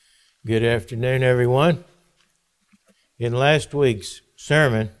Good afternoon, everyone. In last week's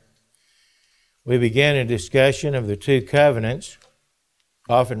sermon, we began a discussion of the two covenants,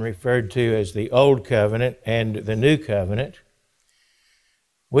 often referred to as the Old Covenant and the New Covenant.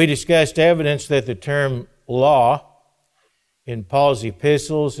 We discussed evidence that the term law in Paul's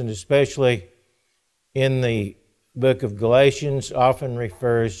epistles, and especially in the book of Galatians, often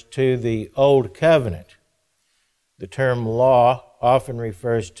refers to the Old Covenant. The term law often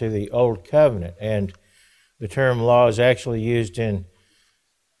refers to the Old Covenant, and the term law is actually used in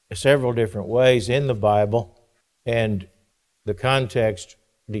several different ways in the Bible, and the context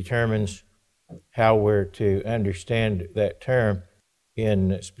determines how we're to understand that term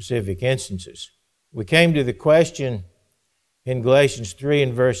in specific instances. We came to the question in Galatians 3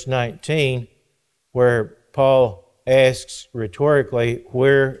 and verse 19, where Paul asks rhetorically,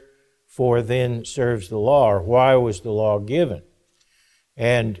 wherefore then serves the law, or why was the law given?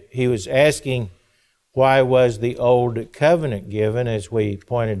 And he was asking, why was the Old Covenant given? As we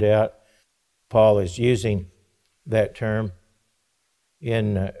pointed out, Paul is using that term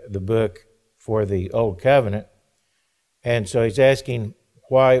in the book for the Old Covenant. And so he's asking,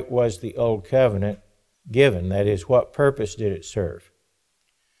 why was the Old Covenant given? That is, what purpose did it serve?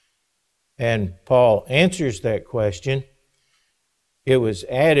 And Paul answers that question. It was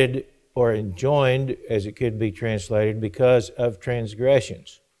added or enjoined, as it could be translated, because of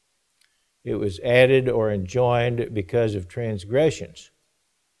transgressions. It was added or enjoined because of transgressions.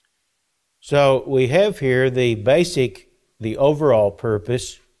 So we have here the overall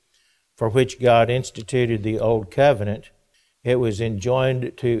purpose for which God instituted the Old Covenant. It was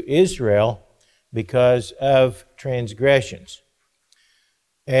enjoined to Israel because of transgressions.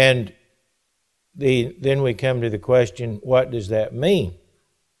 And then we come to the question, what does that mean?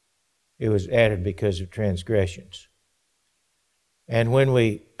 It was added because of transgressions. And when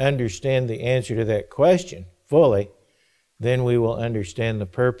we understand the answer to that question fully, then we will understand the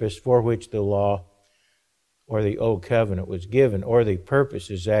purpose for which the law or the Old Covenant was given, or the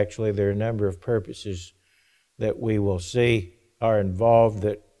purposes. Actually, there are a number of purposes that we will see are involved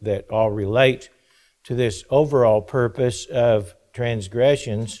that all relate to this overall purpose of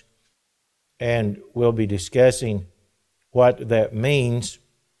transgressions, and we'll be discussing what that means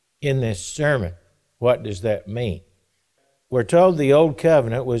in this sermon. What does that mean? We're told the Old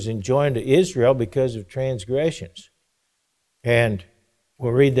Covenant was enjoined to Israel because of transgressions. And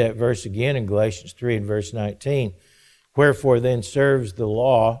we'll read that verse again in Galatians 3 and verse 19. Wherefore then serves the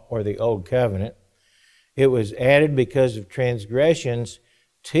law, or the Old Covenant? It was added because of transgressions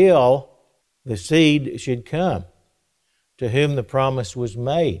till the seed should come, to whom the promise was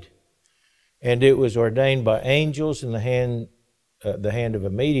made. And it was ordained by angels in the hand of a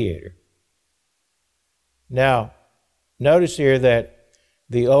mediator. Now, notice here that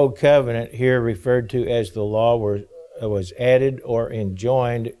the Old Covenant, here referred to as the law, was added or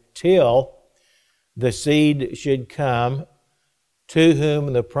enjoined till the seed should come, to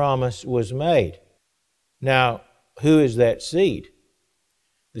whom the promise was made. Now, who is that seed?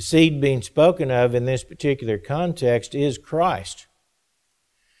 The seed being spoken of in this particular context is Christ.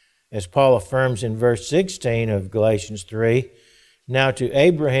 As Paul affirms in verse 16 of Galatians 3, now to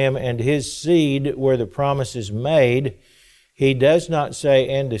Abraham and his seed were the promises made. He does not say,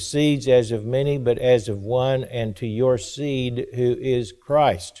 and to seeds as of many, but as of one, and to your seed who is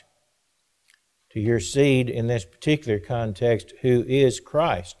Christ. To your seed in this particular context, who is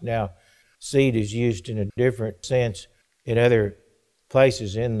Christ. Now, seed is used in a different sense in other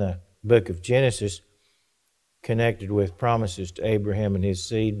places in the book of Genesis, connected with promises to Abraham and his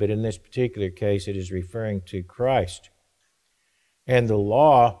seed, but in this particular case it is referring to Christ. And the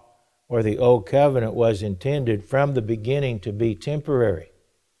law, or the Old Covenant, was intended from the beginning to be temporary.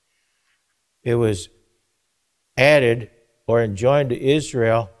 It was added or enjoined to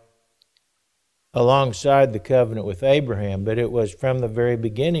Israel alongside the covenant with Abraham, but it was from the very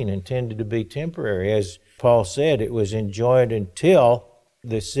beginning intended to be temporary. As Paul said, it was enjoined until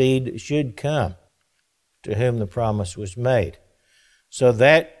the seed should come, to whom the promise was made. So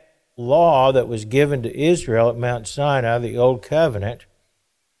that law that was given to Israel at Mount Sinai, the Old Covenant,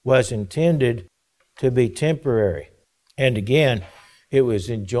 was intended to be temporary. And again, it was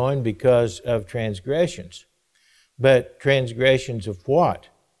enjoined because of transgressions. But transgressions of what?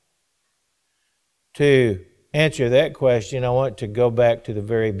 To answer that question, I want to go back to the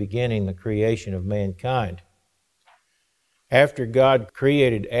very beginning, the creation of mankind. After God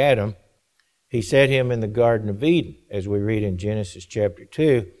created Adam, He set him in the Garden of Eden, as we read in Genesis chapter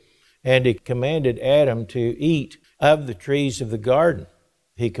 2, and He commanded Adam to eat of the trees of the garden.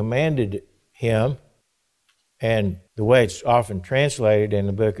 He commanded him, and the the way it's often translated in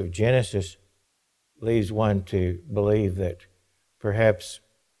the book of Genesis leads one to believe that perhaps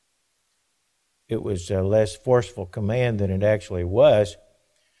it was a less forceful command than it actually was.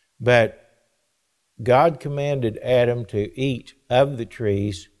 But God commanded Adam to eat of the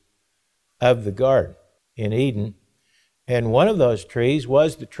trees of the garden in Eden, and one of those trees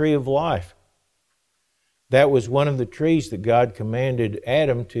was the tree of life. That was one of the trees that God commanded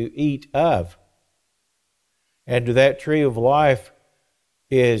Adam to eat of. And that tree of life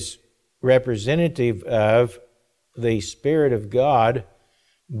is representative of the Spirit of God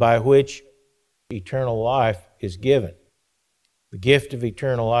by which eternal life is given. The gift of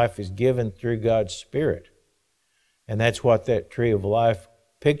eternal life is given through God's Spirit. And that's what that tree of life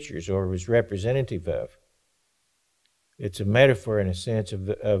pictures or is representative of. It's a metaphor in a sense of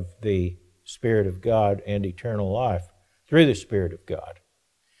the Spirit of God and eternal life through the Spirit of God.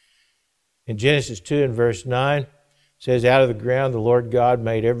 In Genesis 2 and verse 9, it says, "Out of the ground the Lord God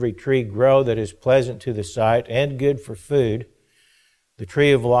made every tree grow that is pleasant to the sight and good for food. The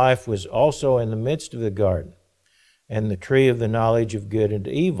tree of life was also in the midst of the garden, and the tree of the knowledge of good and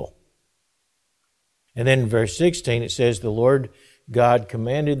evil." And then in verse 16 it says, "The Lord God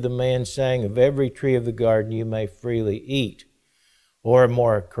commanded the man, saying, Of every tree of the garden you may freely eat." Or a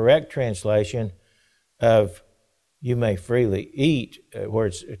more correct translation of "you may freely eat," where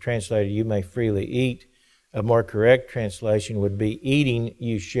it's translated "you may freely eat," a more correct translation would be "eating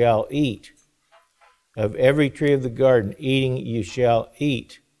you shall eat." Of every tree of the garden, eating you shall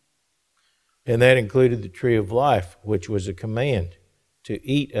eat. And that included the tree of life, which was a command to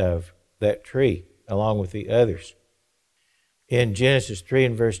eat of that tree, along with the others. In Genesis 3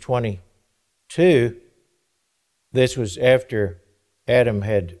 and verse 22, this was after Adam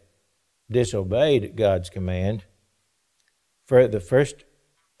had disobeyed God's command. For the first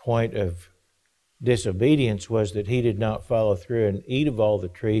point of disobedience was that he did not follow through and eat of all the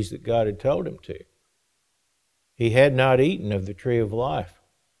trees that God had told him to. He had not eaten of the tree of life.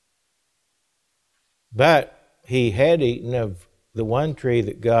 But he had eaten of the one tree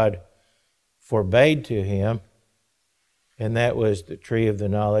that God forbade to him, and that was the tree of the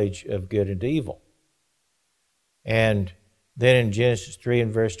knowledge of good and evil. And then in Genesis 3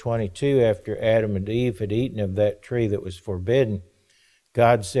 and verse 22, after Adam and Eve had eaten of that tree that was forbidden,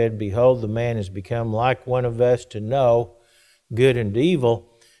 God said, "Behold, the man has become like one of us to know good and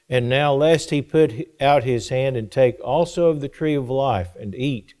evil. And now lest he put out his hand and take also of the tree of life and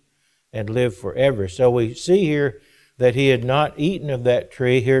eat and live forever." So we see here that he had not eaten of that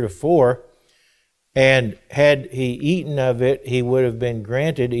tree heretofore, and had he eaten of it, he would have been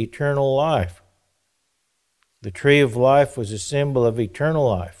granted eternal life. The tree of life was a symbol of eternal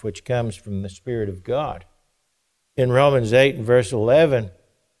life, which comes from the Spirit of God. In Romans 8 and verse 11,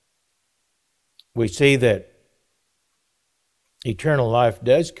 we see that eternal life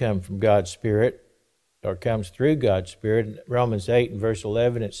does come from God's Spirit, or comes through God's Spirit. In Romans 8 and verse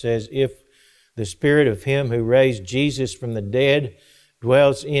 11, it says, "If the Spirit of Him who raised Jesus from the dead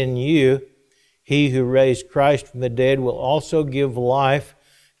dwells in you, He who raised Christ from the dead will also give life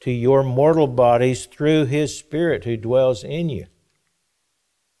to your mortal bodies through His Spirit who dwells in you."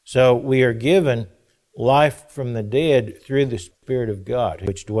 So we are given life from the dead through the Spirit of God,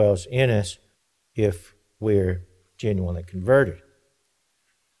 which dwells in us if we're genuinely converted.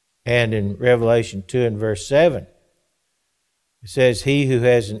 And in Revelation 2 and verse 7, it says, "He who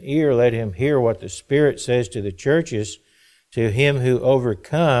has an ear, let him hear what the Spirit says to the churches. To him who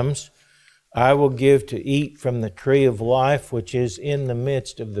overcomes, I will give to eat from the tree of life, which is in the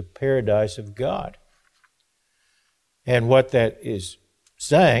midst of the paradise of God." And what that is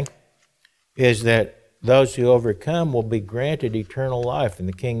saying is that those who overcome will be granted eternal life in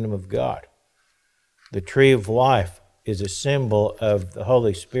the kingdom of God. The tree of life is a symbol of the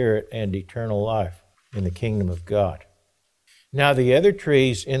Holy Spirit and eternal life in the kingdom of God. Now, the other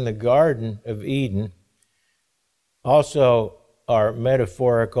trees in the Garden of Eden also are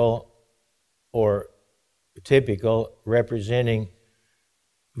metaphorical or typical, representing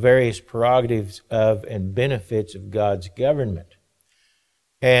various prerogatives of and benefits of God's government.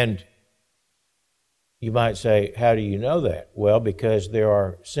 And you might say, how do you know that? Well, because there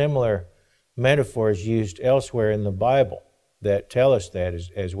are similar metaphors used elsewhere in the Bible that tell us that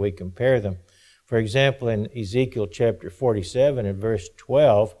as we compare them. For example, in Ezekiel chapter 47 and verse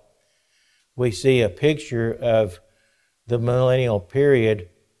 12, we see a picture of the millennial period,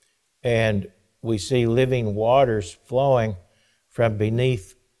 and we see living waters flowing from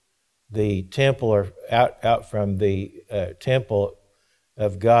beneath the temple, or out from the temple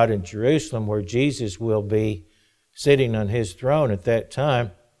of God in Jerusalem, where Jesus will be sitting on His throne at that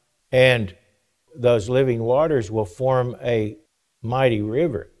time. And those living waters will form a mighty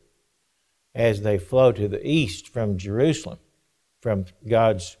river as they flow to the east from Jerusalem, from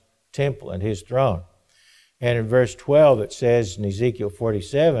God's temple and His throne. And in verse 12 it says in Ezekiel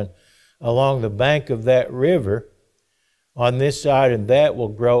 47, along the bank of that river, on this side and that, will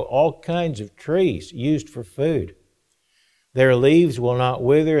grow all kinds of trees used for food. Their leaves will not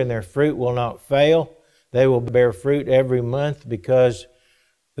wither and their fruit will not fail. They will bear fruit every month because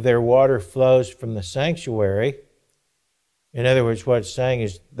their water flows from the sanctuary. In other words, what it's saying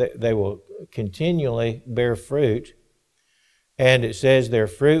is that they will continually bear fruit. And it says their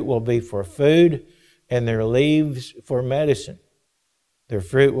fruit will be for food and their leaves for medicine. Their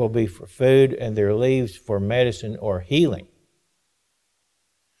fruit will be for food and their leaves for medicine or healing.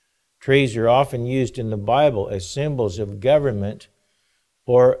 Trees are often used in the Bible as symbols of government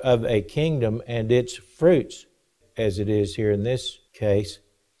or of a kingdom and its fruits, as it is here in this case.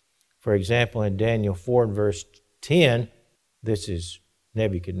 For example, in Daniel 4 and verse 10, this is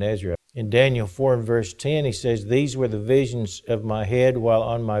Nebuchadnezzar. In Daniel 4 and verse 10, he says, these were the visions of my head while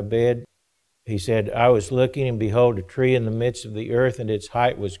on my bed. He said, I was looking, and behold, a tree in the midst of the earth, and its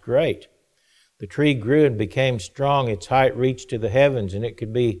height was great. The tree grew and became strong. Its height reached to the heavens, and it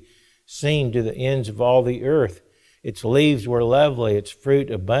could be seen to the ends of all the earth. Its leaves were lovely, its fruit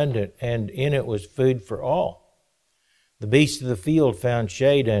abundant, and in it was food for all. The beasts of the field found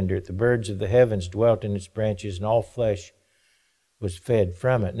shade under it. The birds of the heavens dwelt in its branches, and all flesh was fed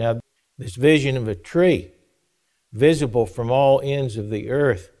from it. Now, this vision of a tree, visible from all ends of the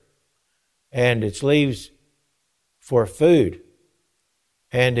earth, and its leaves for food,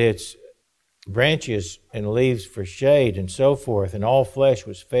 and its branches and leaves for shade, and so forth, and all flesh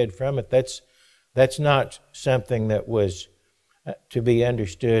was fed from it. That's not something that was to be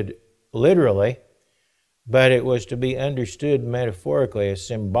understood literally, but it was to be understood metaphorically as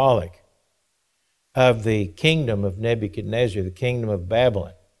symbolic of the kingdom of Nebuchadnezzar, the kingdom of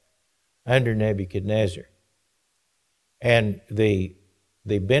Babylon, under Nebuchadnezzar, and the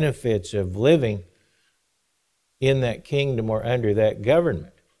benefits of living in that kingdom or under that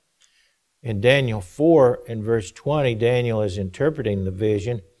government. In Daniel 4 and verse 20, Daniel is interpreting the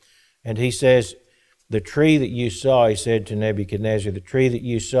vision, and he says, the tree that you saw, he said to Nebuchadnezzar, the tree that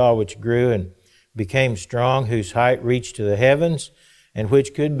you saw which grew and became strong, whose height reached to the heavens, and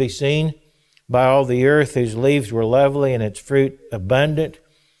which could be seen by all the earth, whose leaves were lovely and its fruit abundant,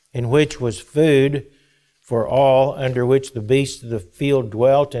 in which was food for all, under which the beasts of the field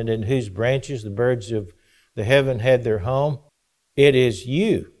dwelt, and in whose branches the birds of the heaven had their home. It is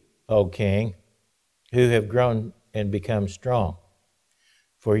you, O King, who have grown and become strong.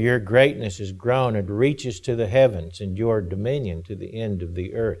 For your greatness is grown and reaches to the heavens, and your dominion to the end of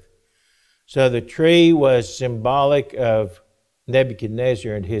the earth. So the tree was symbolic of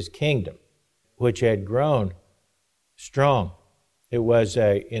Nebuchadnezzar and his kingdom, which had grown strong. It was,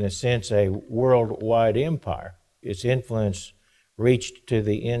 in a sense, a worldwide empire. Its influence reached to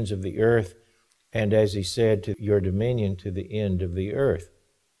the ends of the earth, and as he said, to your dominion to the end of the earth.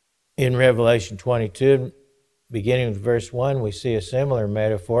 In Revelation 22, beginning with verse 1, we see a similar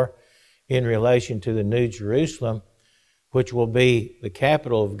metaphor in relation to the New Jerusalem, which will be the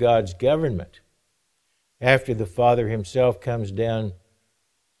capital of God's government after the Father Himself comes down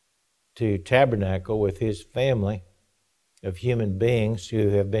to tabernacle with His family of human beings who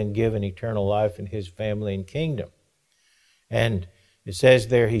have been given eternal life in His family and kingdom. And it says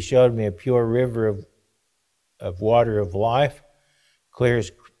there, He showed me a pure river of water of life, clear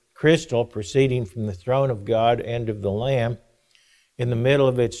as crystal, proceeding from the throne of God and of the Lamb. In the middle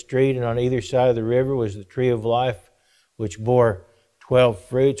of its street and on either side of the river was the tree of life, which bore 12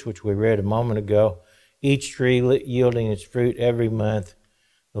 fruits, which we read a moment ago, each tree yielding its fruit every month.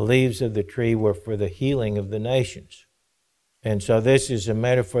 The leaves of the tree were for the healing of the nations. And so this is a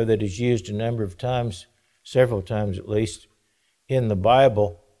metaphor that is used a number of times, several times at least, in the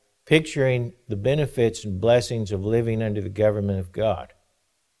Bible, picturing the benefits and blessings of living under the government of God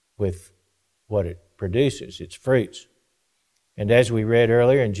with what it produces, its fruits. And as we read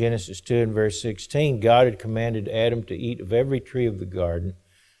earlier in Genesis 2 and verse 16, God had commanded Adam to eat of every tree of the garden,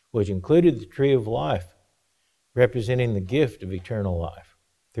 which included the tree of life, representing the gift of eternal life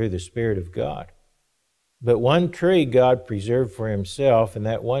through the Spirit of God. But one tree God preserved for Himself, and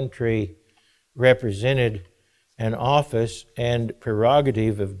that one tree represented an office and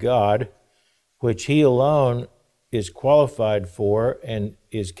prerogative of God, which He alone is qualified for and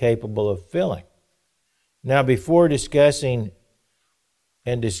is capable of filling. Now, before discussing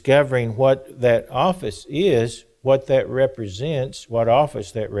and discovering what that office is, what that represents, what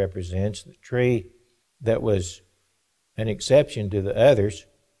office that represents, the tree that was an exception to the others,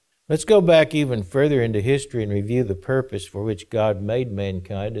 Let's go back even further into history and review the purpose for which God made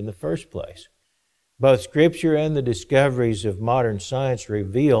mankind in the first place. Both Scripture and the discoveries of modern science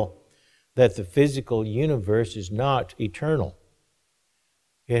reveal that the physical universe is not eternal.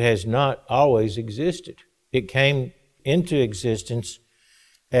 It has not always existed. It came into existence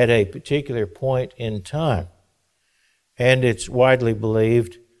at a particular point in time. And it's widely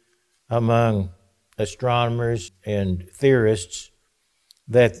believed among astronomers and theorists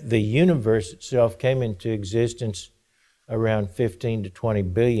that the universe itself came into existence around 15 to 20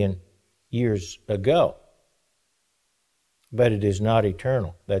 billion years ago. But it is not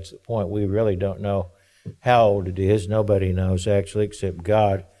eternal. That's the point. We really don't know how old it is. Nobody knows actually except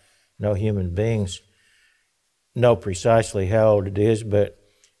God. No human beings know precisely how old it is, but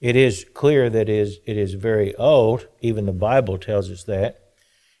it is clear that it is very old. Even the Bible tells us that.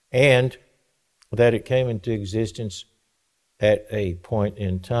 And that it came into existence at a point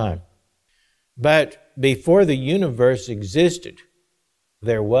in time. But before the universe existed,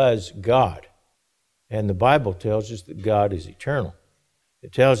 there was God. And the Bible tells us that God is eternal.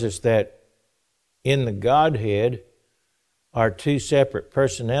 It tells us that in the Godhead are two separate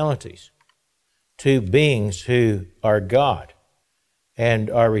personalities, two beings who are God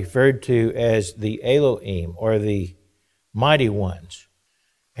and are referred to as the Elohim, or the mighty ones.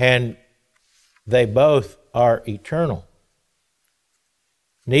 And they both are eternal,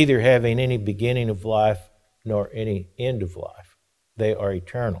 neither having any beginning of life nor any end of life. They are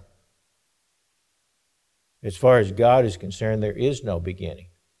eternal. As far as God is concerned, there is no beginning,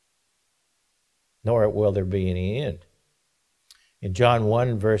 nor will there be any end. In John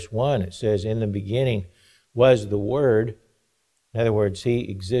 1, verse 1, it says, "In the beginning was the Word." In other words, He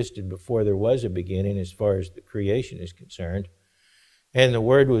existed before there was a beginning as far as the creation is concerned. "And the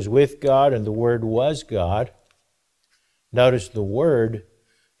Word was with God, and the Word was God." Notice the Word,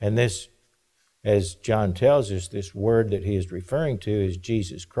 and this, as John tells us, this Word that he is referring to is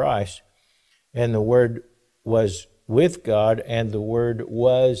Jesus Christ. "And the Word was with God, and the Word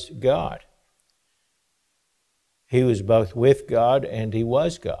was God." He was both with God and He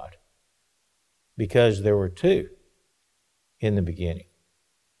was God, because there were two in the beginning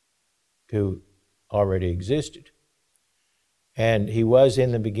who already existed. And He was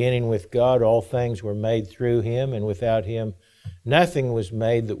in the beginning with God. All things were made through Him, and without Him nothing was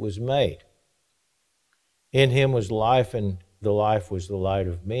made that was made. In Him was life, and the life was the light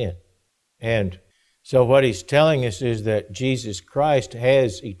of men. And so what He's telling us is that Jesus Christ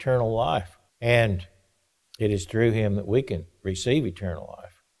has eternal life, and it is through Him that we can receive eternal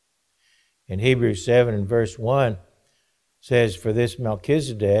life. In Hebrews 7 and verse 1 says, "For this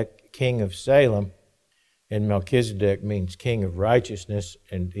Melchizedek, king of Salem," and Melchizedek means king of righteousness,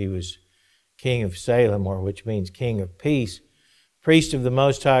 and he was king of Salem, or which means king of peace, "priest of the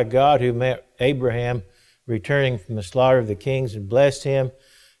Most High God, who met Abraham returning from the slaughter of the kings and blessed him,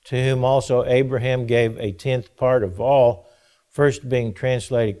 to whom also Abraham gave a tenth part of all," first being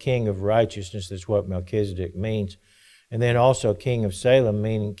translated king of righteousness. That's what Melchizedek means. And then also king of Salem,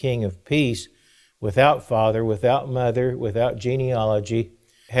 meaning king of peace, without father, without mother, without genealogy,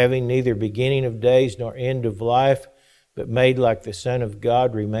 having neither beginning of days nor end of life, but made like the Son of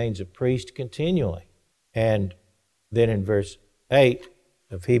God, remains a priest continually. And then in verse 8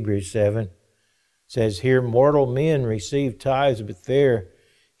 of Hebrews 7, it says, "Here mortal men receive tithes, but there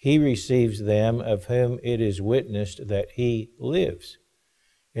He receives them, of whom it is witnessed that He lives."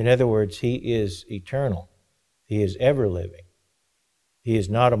 In other words, He is eternal. He is ever living. He is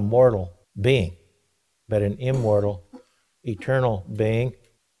not a mortal being, but an immortal, eternal being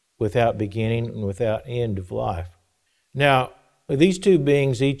without beginning and without end of life. Now, these two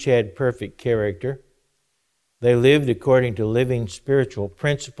beings each had perfect character. They lived according to living spiritual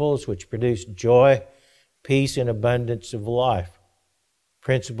principles which produced joy, peace, and abundance of life.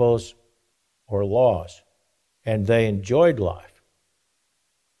 Principles or laws. And they enjoyed life.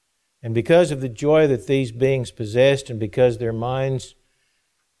 And because of the joy that these beings possessed, and because their minds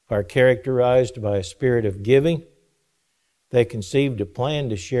are characterized by a spirit of giving, they conceived a plan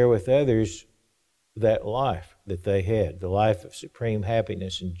to share with others that life that they had, the life of supreme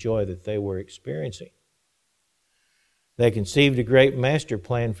happiness and joy that they were experiencing. They conceived a great master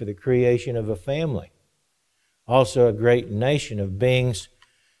plan for the creation of a family, also a great nation of beings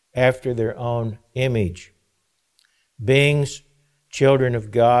after their own image. Beings, children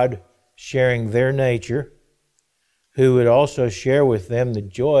of God, sharing their nature, who would also share with them the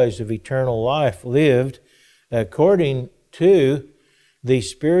joys of eternal life, lived according to the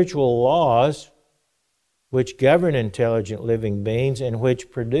spiritual laws which govern intelligent living beings and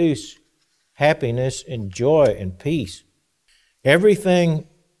which produce happiness and joy and peace. Everything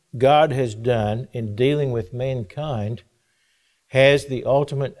God has done in dealing with mankind has the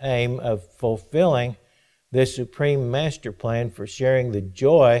ultimate aim of fulfilling the supreme master plan for sharing the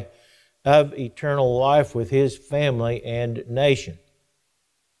joy of eternal life with His family and nation.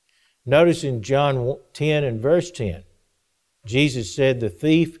 Notice in John 10 and verse 10, Jesus said, "The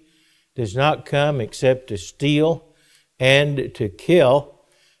thief does not come except to steal and to kill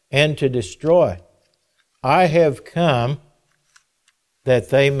and to destroy. I have come that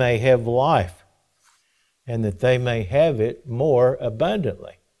they may have life, and that they may have it more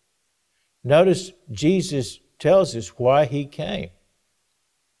abundantly." Notice Jesus tells us why He came.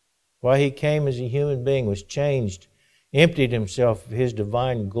 Why He came as a human being, was changed, emptied Himself of His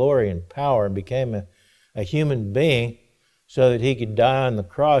divine glory and power, and became a human being so that He could die on the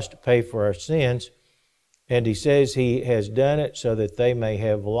cross to pay for our sins. And He says He has done it so that they may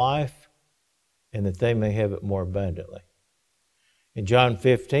have life and that they may have it more abundantly. In John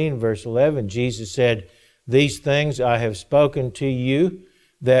 15, verse 11, Jesus said, "These things I have spoken to you,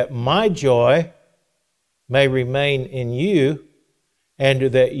 that my joy may remain in you, and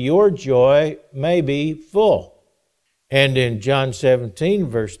that your joy may be full." And in John 17,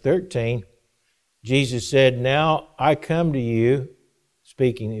 verse 13, Jesus said, "Now I come to you,"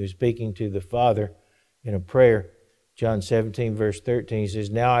 He was speaking to the Father in a prayer. John 17, verse 13, He says,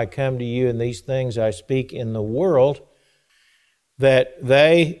 "Now I come to you, and these things I speak in the world, that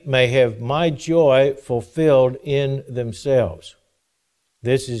they may have my joy fulfilled in themselves."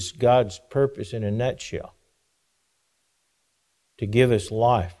 This is God's purpose in a nutshell. To give us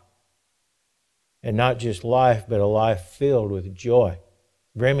life. And not just life, but a life filled with joy.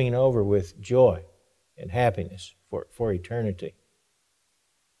 Brimming over with joy and happiness for eternity.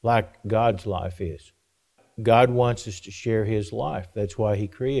 Like God's life is. God wants us to share His life. That's why He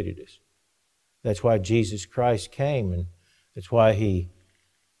created us. That's why Jesus Christ came, and that's why He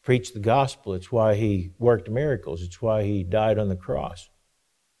preached the gospel. It's why He worked miracles. It's why He died on the cross.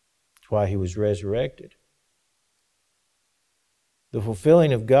 It's why He was resurrected. The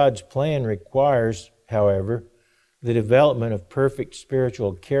fulfilling of God's plan requires, however, the development of perfect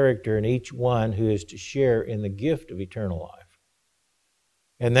spiritual character in each one who is to share in the gift of eternal life.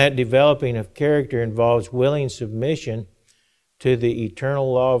 And that developing of character involves willing submission to the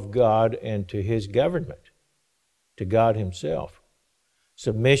eternal law of God and to His government, to God Himself.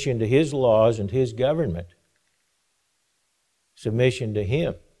 Submission to His laws and His government. Submission to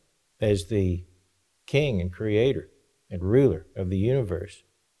Him as the King and Creator and ruler of the universe.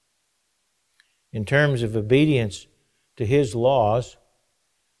 In terms of obedience to His laws,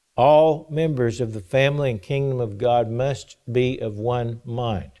 all members of the family and kingdom of God must be of one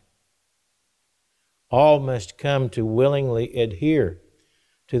mind. All must come to willingly adhere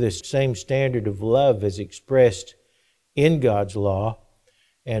to the same standard of love as expressed in God's law,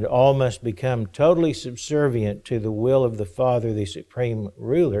 and all must become totally subservient to the will of the Father, the supreme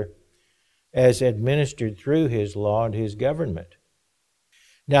ruler, as administered through His law and His government.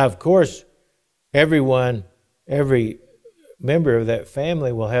 Now, of course, every member of that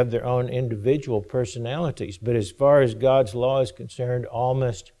family will have their own individual personalities, but as far as God's law is concerned, all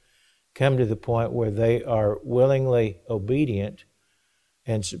must come to the point where they are willingly obedient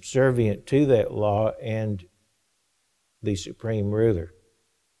and subservient to that law and the supreme ruler.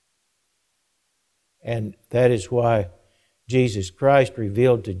 And that is why Jesus Christ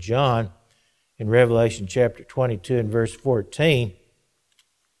revealed to John in Revelation chapter 22 and verse 14,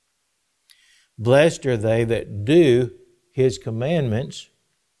 "Blessed are they that do His commandments,"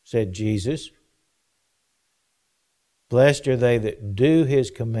 said Jesus. "Blessed are they that do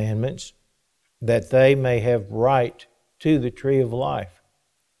His commandments, that they may have right to the tree of life,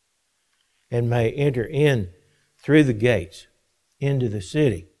 and may enter in through the gates into the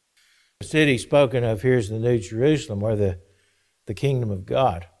city." The city spoken of here is the New Jerusalem, or the kingdom of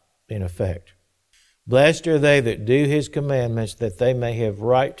God, in effect. "Blessed are they that do His commandments, that they may have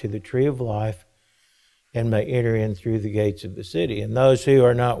right to the tree of life, and may enter in through the gates of the city." And those who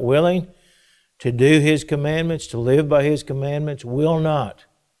are not willing to do His commandments, to live by His commandments, will not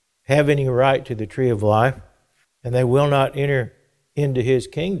have any right to the tree of life, and they will not enter into His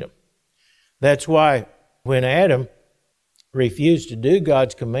kingdom. That's why when Adam refused to do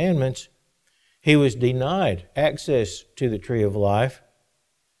God's commandments, he was denied access to the tree of life,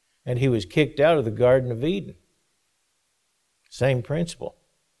 and he was kicked out of the Garden of Eden. Same principle.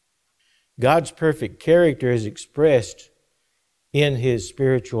 God's perfect character is expressed in His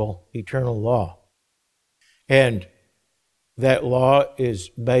spiritual eternal law. And that law is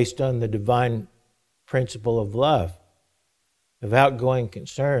based on the divine principle of love, of outgoing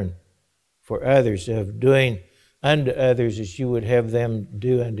concern for others, of doing unto others as you would have them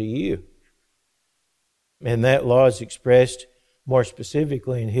do unto you. And that law is expressed more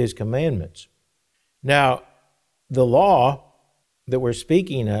specifically in His commandments. Now, the law that we're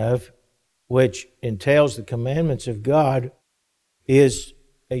speaking of, which entails the commandments of God, is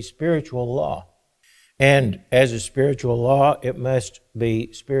a spiritual law. And as a spiritual law, it must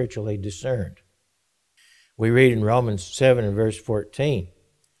be spiritually discerned. We read in Romans 7 and verse 14.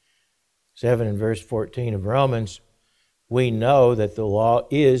 7 and verse 14 of Romans, we know that the law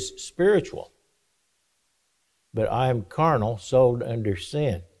is spiritual. But I am carnal, sold under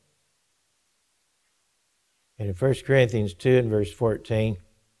sin. And in 1 Corinthians 2 and verse 14,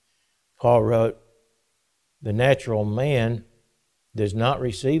 Paul wrote, the natural man does not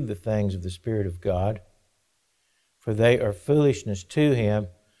receive the things of the Spirit of God, for they are foolishness to him,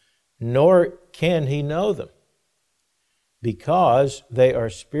 nor can he know them, because they are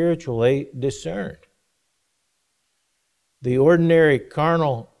spiritually discerned. The ordinary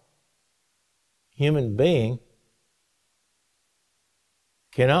carnal human being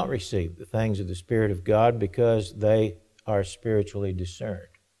cannot receive the things of the Spirit of God because they are spiritually discerned.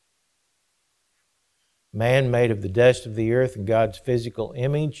 Man made of the dust of the earth in God's physical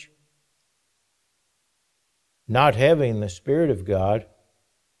image, not having the Spirit of God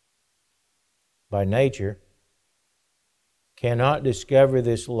by nature, cannot discover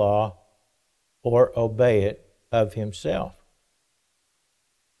this law or obey it of himself.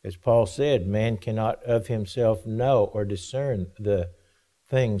 As Paul said, man cannot of himself know or discern the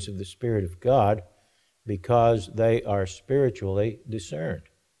things of the Spirit of God because they are spiritually discerned.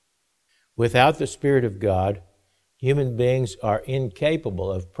 Without the Spirit of God, human beings are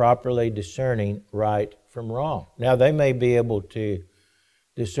incapable of properly discerning right from wrong. Now, they may be able to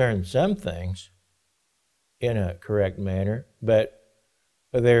discern some things in a correct manner, but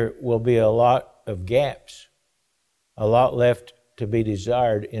there will be a lot of gaps, a lot left to be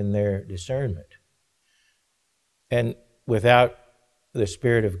desired in their discernment. And without the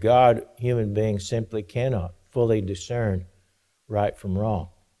Spirit of God, human beings simply cannot fully discern right from wrong.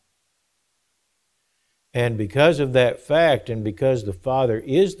 And because of that fact, and because the Father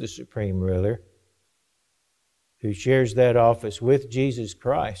is the supreme ruler, who shares that office with Jesus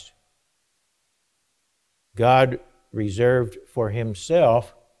Christ, God reserved for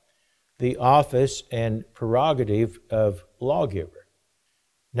Himself the office and prerogative of lawgiver.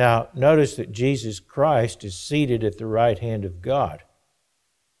 Now, notice that Jesus Christ is seated at the right hand of God.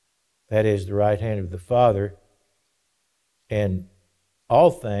 That is, the right hand of the Father, and all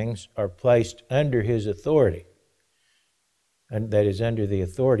things are placed under His authority, and that is under the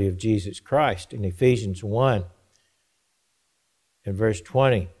authority of Jesus Christ. In Ephesians 1, in verse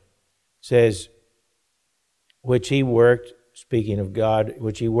 20, says, which He worked, speaking of God,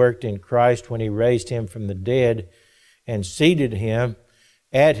 which He worked in Christ when He raised Him from the dead and seated Him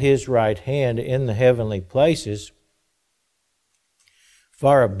at His right hand in the heavenly places,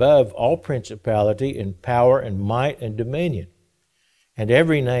 far above all principality and power and might and dominion, and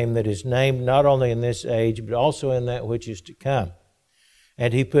every name that is named, not only in this age, but also in that which is to come.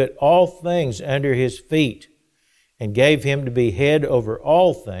 And He put all things under His feet, and gave Him to be head over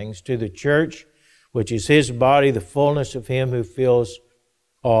all things to the church, which is His body, the fullness of Him who fills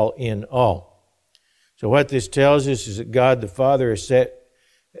all in all. So what this tells us is that God the Father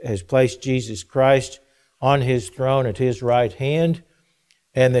has placed Jesus Christ on His throne at His right hand,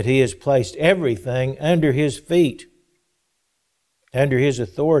 and that He has placed everything under His feet, under His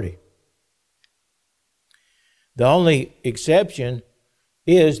authority. The only exception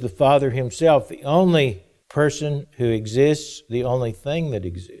is the Father Himself, the only person who exists, the only thing that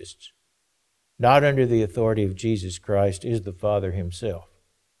exists, not under the authority of Jesus Christ, is the Father Himself,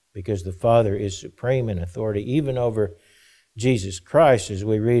 because the Father is supreme in authority even over Jesus Christ, as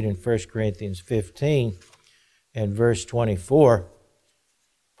we read in 1 Corinthians 15 and verse 24.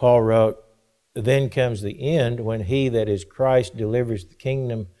 Paul wrote, then comes the end, when He, that is Christ, delivers the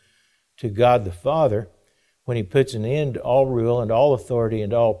kingdom to God the Father, when He puts an end to all rule and all authority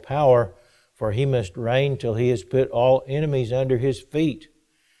and all power, for He must reign till He has put all enemies under His feet.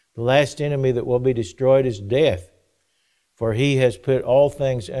 The last enemy that will be destroyed is death, for He has put all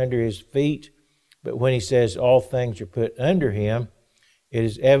things under His feet. But when He says all things are put under Him, it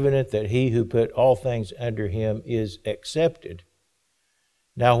is evident that He who put all things under Him is accepted.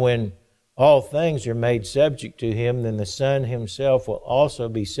 Now, when all things are made subject to Him, then the Son Himself will also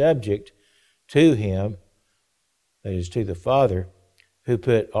be subject to Him, that is, to the Father, who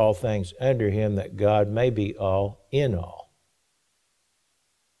put all things under Him, that God may be all in all.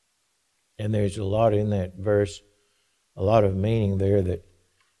 And there's a lot in that verse, a lot of meaning there that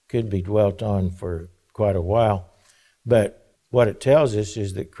could be dwelt on for quite a while. But what it tells us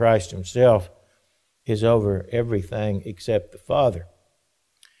is that Christ himself is over everything except the Father.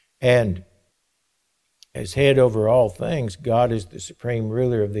 And as head over all things, God is the supreme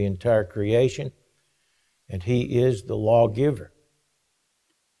ruler of the entire creation, and he is the lawgiver.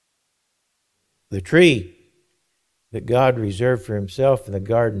 The tree that God reserved for himself in the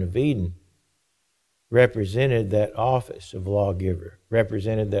Garden of Eden represented that office of lawgiver,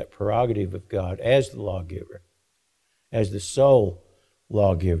 represented that prerogative of God as the lawgiver, as the sole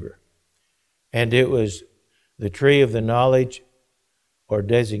lawgiver. And it was the tree of the knowledge, or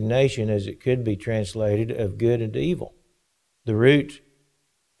designation as it could be translated, of good and evil. The root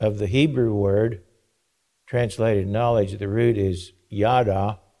of the Hebrew word translated knowledge, the root is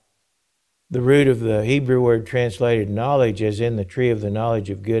yada. The root of the Hebrew word translated knowledge, as in the tree of the knowledge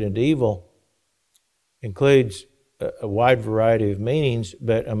of good and evil, includes a wide variety of meanings,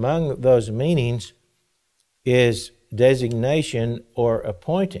 but among those meanings is designation or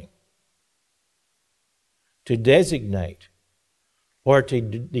appointing. To designate, or to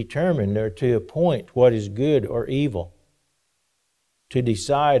determine, or to appoint what is good or evil. To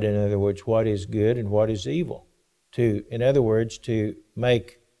decide, in other words, what is good and what is evil. In other words, to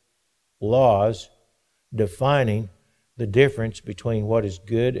make laws defining the difference between what is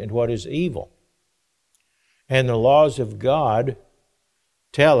good and what is evil. And the laws of God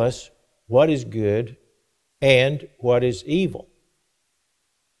tell us what is good and what is evil.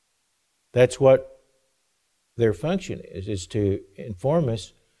 That's what their function is to inform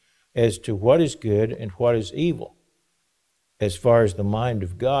us as to what is good and what is evil, as far as the mind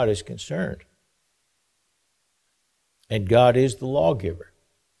of God is concerned. And God is the lawgiver.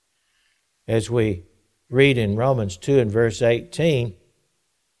 As we read in Romans 2 and verse 18,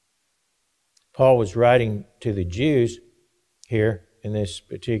 Paul was writing to the Jews here in this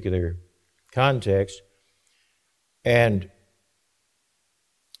particular context, and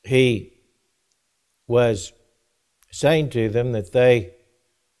he was saying to them that they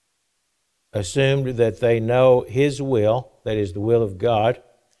assumed that they know his will, that is the will of God,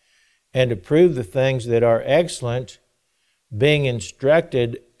 and to prove the things that are excellent, being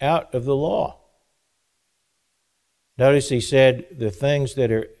instructed out of the law. Notice he said the things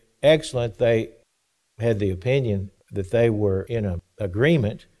that are excellent, they had the opinion that they were in an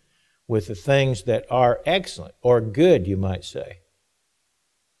agreement with the things that are excellent, or good, you might say,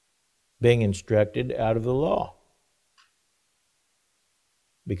 being instructed out of the law.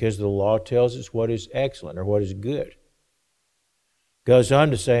 Because the law tells us what is excellent or what is good. Goes on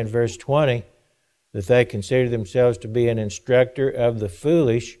to say in verse 20 that they consider themselves to be an instructor of the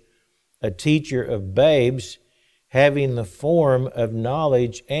foolish, a teacher of babes, having the form of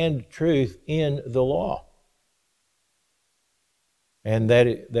knowledge and truth in the law. And that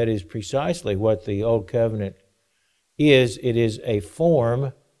is precisely what the Old Covenant is. It is a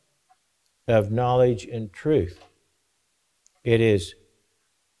form of knowledge and truth. It is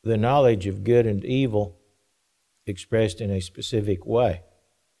the knowledge of good and evil expressed in a specific way.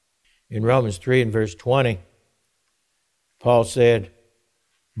 In Romans 3 and verse 20, Paul said,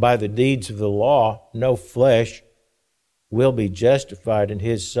 by the deeds of the law, no flesh will be justified in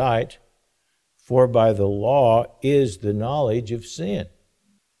his sight, for by the law is the knowledge of sin.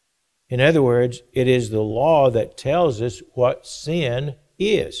 In other words, it is the law that tells us what sin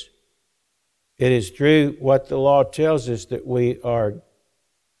is. It is through what the law tells us that we are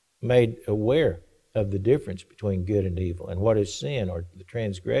made aware of the difference between good and evil, and what is sin, or the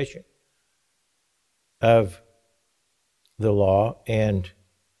transgression of the law, and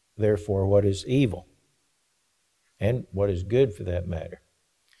therefore what is evil, and what is good for that matter.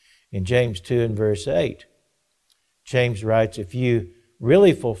 In James 2 and verse 8, James writes, if you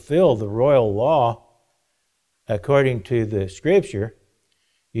really fulfill the royal law according to the Scripture,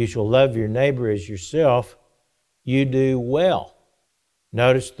 you shall love your neighbor as yourself, you do well.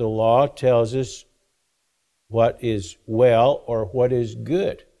 Notice the law tells us what is well or what is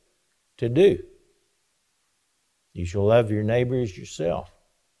good to do. You shall love your neighbor as yourself.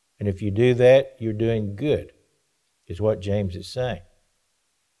 And if you do that, you're doing good, is what James is saying.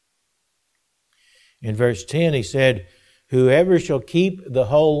 In verse 10, he said, whoever shall keep the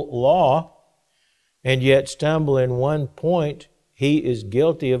whole law and yet stumble in one point, he is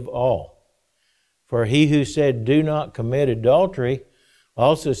guilty of all. For he who said, do not commit adultery,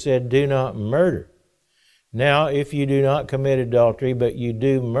 also said, do not murder. Now, if you do not commit adultery, but you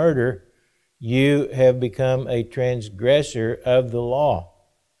do murder, you have become a transgressor of the law.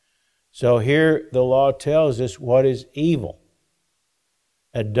 So here the law tells us what is evil.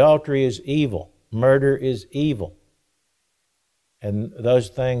 Adultery is evil. Murder is evil. And those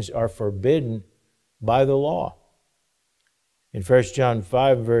things are forbidden by the law. In 1 John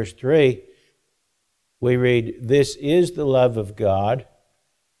 5, verse 3, we read, "This is the love of God."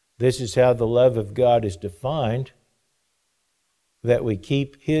 This is how the love of God is defined, that we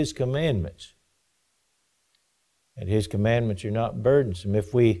keep His commandments. And His commandments are not burdensome.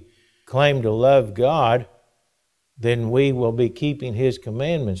 If we claim to love God, then we will be keeping His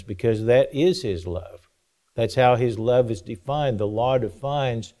commandments, because that is His love. That's how His love is defined. The law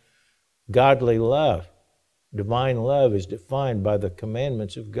defines godly love. Divine love is defined by the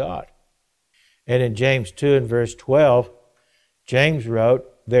commandments of God. And in James 2 and verse 12, James wrote,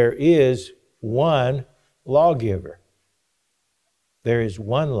 "There is one lawgiver." There is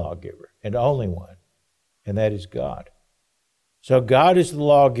one lawgiver, and only one, and that is God. So God is the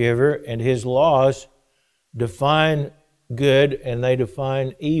lawgiver, and His laws define good and they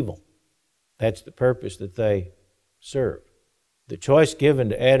define evil. That's the purpose that they serve. The choice given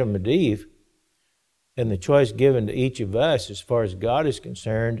to Adam and Eve, and the choice given to each of us as far as God is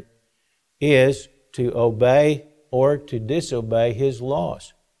concerned, is to obey or to disobey His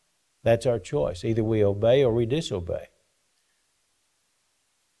laws. That's our choice. Either we obey or we disobey.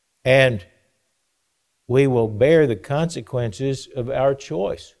 And we will bear the consequences of our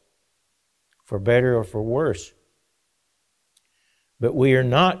choice, for better or for worse. But we are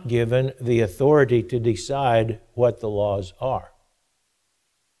not given the authority to decide what the laws are.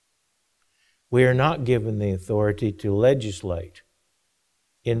 We are not given the authority to legislate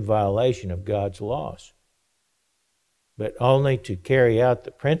in violation of God's laws, but only to carry out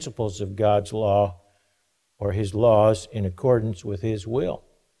the principles of God's law or His laws in accordance with His will.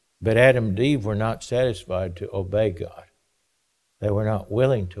 But Adam and Eve were not satisfied to obey God. They were not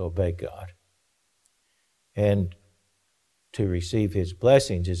willing to obey God and to receive His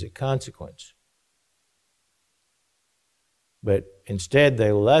blessings as a consequence. But instead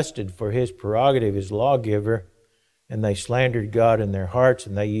they lusted for His prerogative as lawgiver, and they slandered God in their hearts,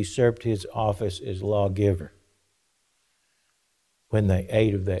 and they usurped His office as lawgiver when they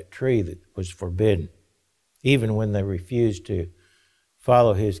ate of that tree that was forbidden, even when they refused to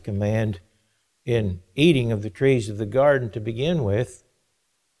follow His command in eating of the trees of the garden to begin with,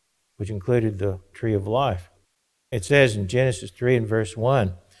 which included the tree of life. It says in Genesis 3 and verse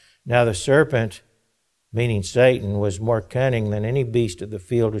 1, "Now the serpent," meaning Satan, "was more cunning than any beast of the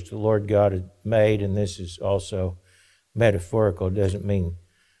field which the Lord God had made." And this is also metaphorical. It doesn't mean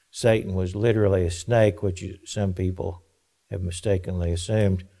Satan was literally a snake, which some people have mistakenly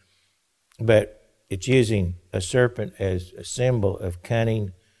assumed. But it's using a serpent as a symbol of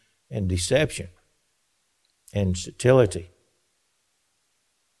cunning and deception and subtlety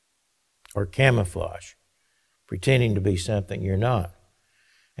or camouflage, pretending to be something you're not.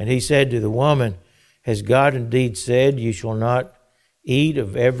 "And he said to the woman, Has God indeed said, You shall not eat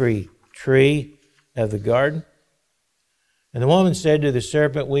of every tree of the garden? And the woman said to the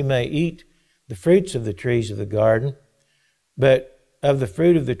serpent, We may eat the fruits of the trees of the garden, but of the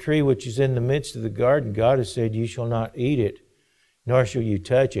fruit of the tree which is in the midst of the garden, God has said, You shall not eat it, nor shall you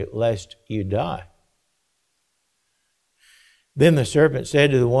touch it, lest you die. Then the serpent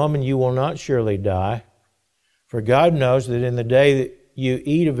said to the woman, You will not surely die, for God knows that in the day that you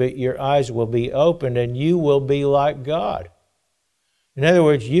eat of it, your eyes will be opened, and you will be like God." In other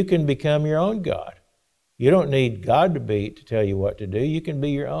words, you can become your own God. You don't need God to tell you what to do. You can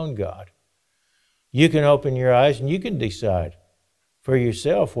be your own God. You can open your eyes and you can decide for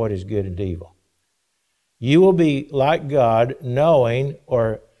yourself what is good and evil. You will be like God, knowing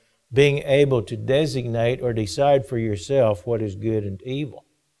or being able to designate or decide for yourself what is good and evil.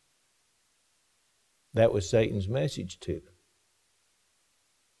 That was Satan's message to them.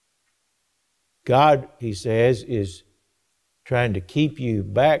 God, he says, is trying to keep you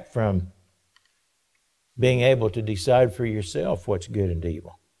back from being able to decide for yourself what's good and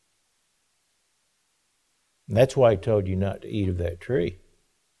evil. And that's why he told you not to eat of that tree.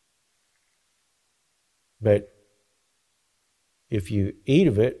 But if you eat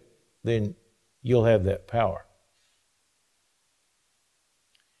of it, then you'll have that power.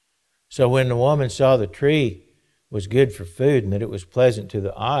 So when the woman saw the tree was good for food and that it was pleasant to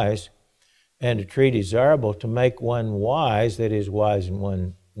the eyes, and a tree desirable to make one wise, that is, wise in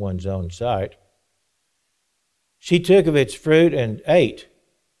one's own sight, she took of its fruit and ate.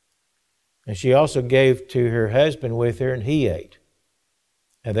 And she also gave to her husband with her, and he ate.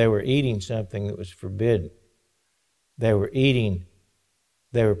 And they were eating something that was forbidden. They were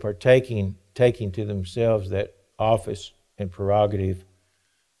partaking, taking to themselves that office and prerogative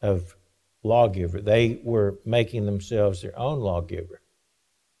of lawgiver. They were making themselves their own lawgiver.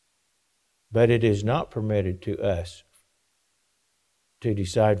 But it is not permitted to us to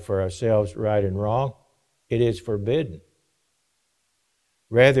decide for ourselves right and wrong. It is forbidden.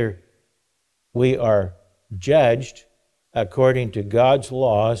 Rather, we are judged according to God's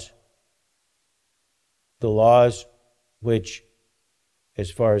laws, the laws which,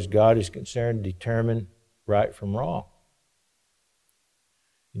 as far as God is concerned, determine right from wrong.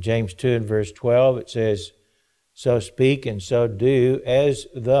 In James 2 and verse 12 it says, "So speak and so do as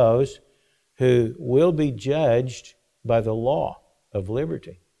those who will be judged by the law of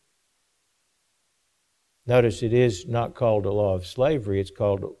liberty." Notice it is not called a law of slavery, it's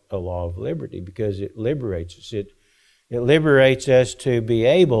called a law of liberty because it liberates us. It liberates us to be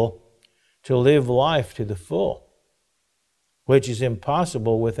able to live life to the full, which is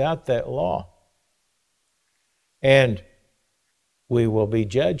impossible without that law. And we will be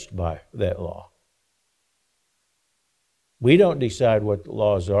judged by that law. We don't decide what the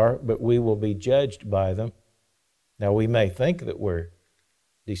laws are, but we will be judged by them. Now, we may think that we're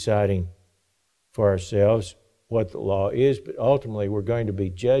deciding for ourselves what the law is, but ultimately we're going to be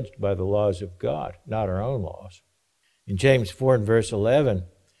judged by the laws of God, not our own laws. In James 4 and verse 11,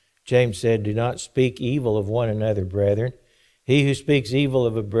 James said, "Do not speak evil of one another, brethren. He who speaks evil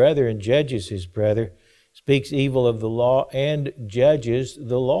of a brother and judges his brother speaks evil of the law and judges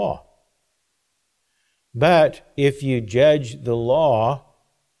the law. But if you judge the law,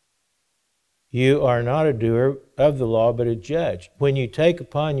 you are not a doer of the law, but a judge." When you take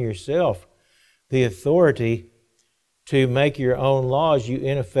upon yourself the authority to make your own laws, you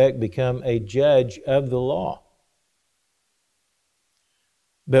in effect become a judge of the law.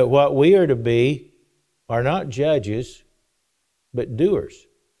 But what we are to be are not judges, but doers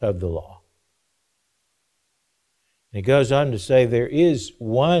of the law. And it goes on to say there is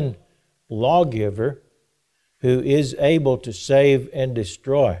one lawgiver who is able to save and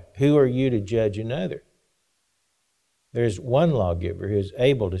destroy. Who are you to judge another? There's one lawgiver who is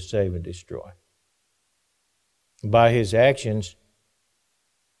able to save and destroy. By his actions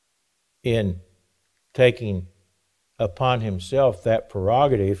in taking upon himself that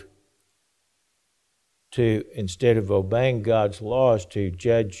prerogative to, instead of obeying God's laws, to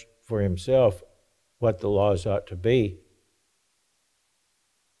judge for himself what the laws ought to be.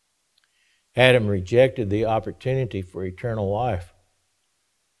 Adam rejected the opportunity for eternal life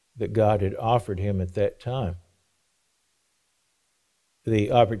that God had offered him at that time.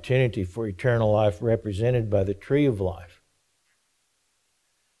 The opportunity for eternal life represented by the tree of life.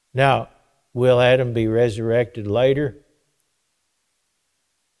 Now, will Adam be resurrected later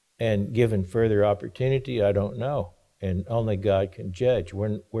and given further opportunity? I don't know. And only God can judge.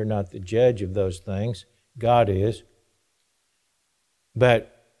 We're not the judge of those things. God is.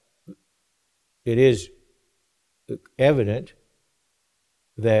 But it is evident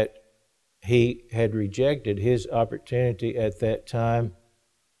that he had rejected his opportunity at that time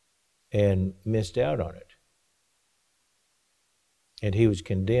and missed out on it. And he was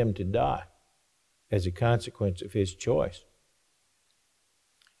condemned to die as a consequence of his choice.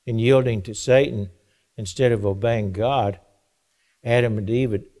 In yielding to Satan, instead of obeying God, Adam and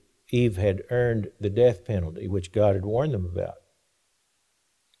Eve had earned the death penalty, which God had warned them about.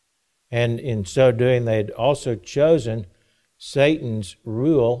 And in so doing, they had also chosen Satan's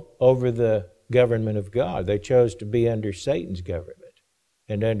rule over the government of God. They chose to be under Satan's government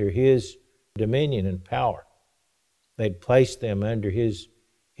and under his dominion and power. They'd placed them under his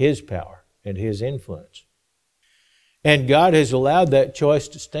power and his influence. And God has allowed that choice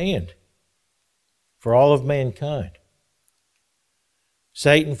to stand for all of mankind.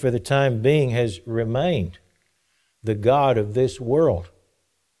 Satan, for the time being, has remained the god of this world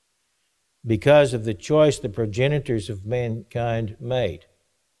because of the choice the progenitors of mankind made.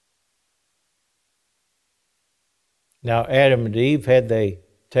 Now, Adam and Eve, had they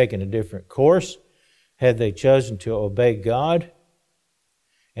taken a different course, had they chosen to obey God,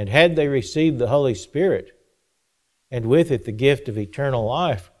 and had they received the Holy Spirit, and with it the gift of eternal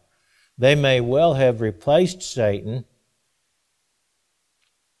life, they may well have replaced Satan,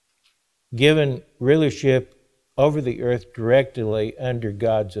 given rulership over the earth directly under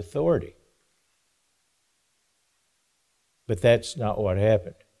God's authority. But that's not what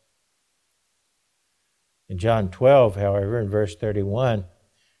happened. In John 12, however, in verse 31,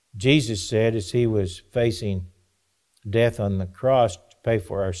 Jesus said, as he was facing death on the cross to pay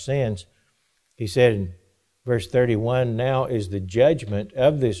for our sins, he said in verse 31, "Now is the judgment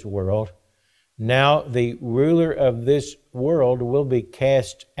of this world. Now the ruler of this world will be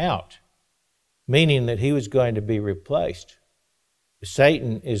cast out," meaning that he was going to be replaced.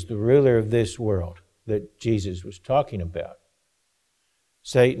 Satan is the ruler of this world that Jesus was talking about.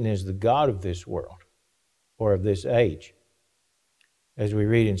 Satan is the god of this world, or of this age. As we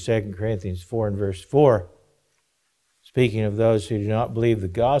read in 2 Corinthians 4 and verse 4, speaking of those who do not believe the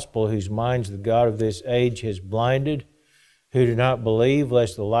gospel, whose minds the God of this age has blinded, who do not believe,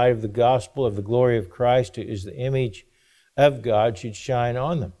 lest the light of the gospel of the glory of Christ, who is the image of God, should shine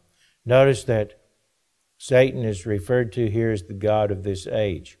on them. Notice that Satan is referred to here as the God of this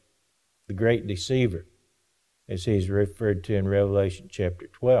age, the great deceiver, as he is referred to in Revelation chapter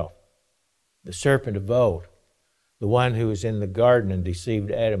 12. The serpent of old, the one who was in the garden and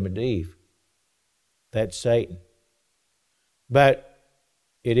deceived Adam and Eve. That's Satan. But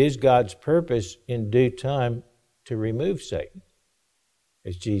it is God's purpose in due time to remove Satan,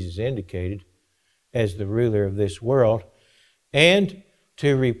 as Jesus indicated, as the ruler of this world, and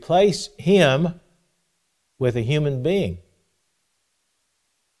to replace him with a human being.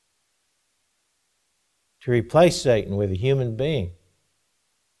 To replace Satan with a human being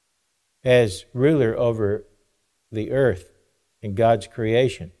as ruler over the earth and God's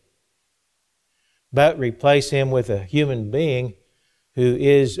creation. But replace him with a human being who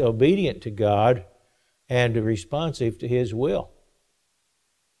is obedient to God and responsive to his will.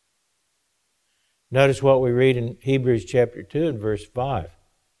 Notice what we read in Hebrews chapter 2 and verse 5.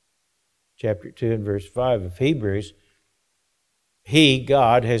 Chapter 2 and verse 5 of Hebrews. He,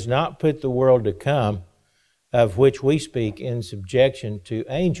 God, has not put the world to come, of which we speak, in subjection to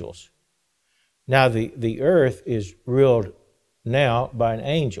angels. Now the earth is ruled now by an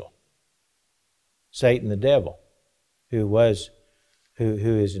angel, Satan the devil, who is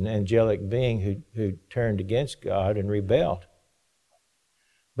an angelic being who turned against God and rebelled.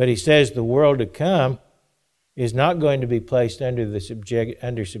 But he says the world to come is not going to be placed under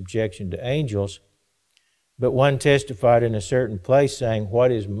subjection to angels, but one testified in a certain place, saying, "What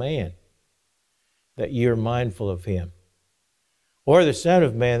is man, that you are mindful of him? Or the Son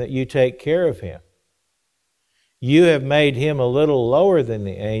of Man, that you take care of him? You have made him a little lower than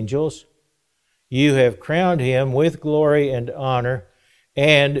the angels. You have crowned him with glory and honor,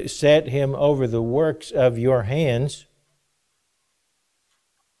 and set him over the works of your hands.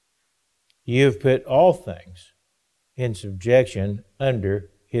 You have put all things in subjection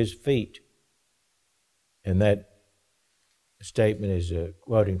under his feet." And that statement is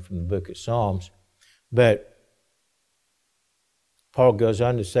quoting from the book of Psalms. But Paul goes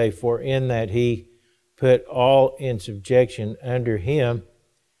on to say, "For in that he put all in subjection under him,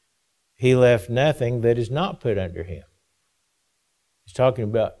 he left nothing that is not put under him." He's talking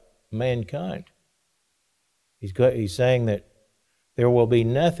about mankind. He's saying that there will be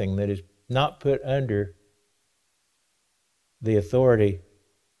nothing that is not put under the authority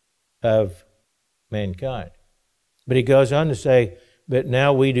of mankind. But he goes on to say, "But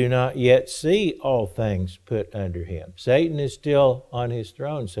now we do not yet see all things put under him." Satan is still on his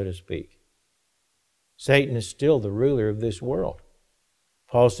throne, so to speak. Satan is still the ruler of this world.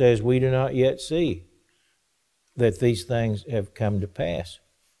 Paul says we do not yet see that these things have come to pass.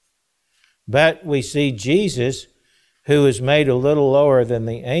 But we see Jesus, who is made a little lower than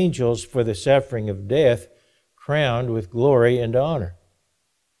the angels for the suffering of death, crowned with glory and honor.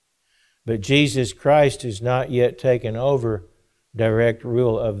 But Jesus Christ has not yet taken over direct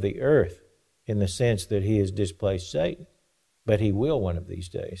rule of the earth in the sense that he has displaced Satan, but he will one of these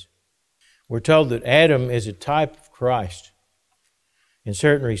days. We're told that Adam is a type of Christ. In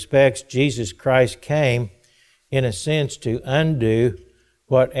certain respects, Jesus Christ came, in a sense, to undo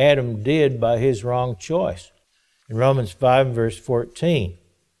what Adam did by his wrong choice. In Romans 5, verse 14,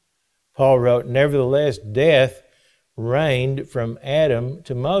 Paul wrote, "Nevertheless, death reigned from Adam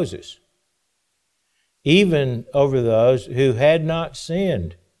to Moses, even over those who had not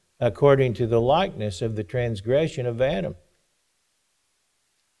sinned, according to the likeness of the transgression of Adam,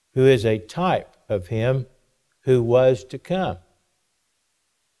 who is a type of him who was to come."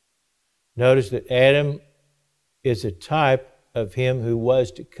 Notice that Adam is a type of him who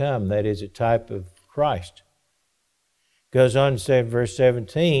was to come, that is, a type of Christ. Goes on to say in verse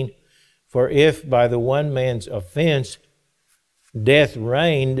 17, "For if by the one man's offense death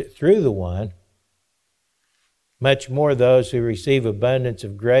reigned through the one, much more those who receive abundance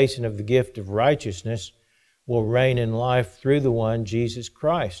of grace and of the gift of righteousness will reign in life through the one, Jesus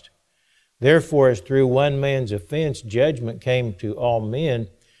Christ. Therefore, as through one man's offense judgment came to all men,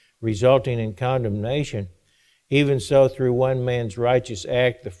 resulting in condemnation, even so through one man's righteous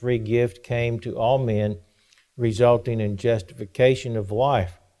act the free gift came to all men, resulting in justification of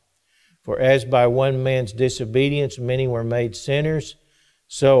life. For as by one man's disobedience many were made sinners,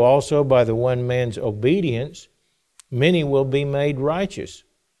 so also by the one man's obedience many will be made righteous."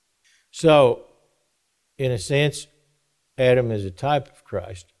 So, in a sense, Adam is a type of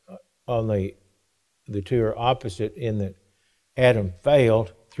Christ. Only the two are opposite in that Adam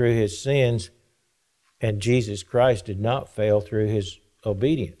failed through his sins, And Jesus Christ did not fail through his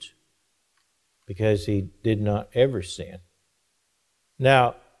obedience because he did not ever sin.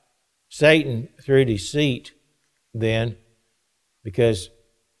 Now, Satan, through deceit, then, because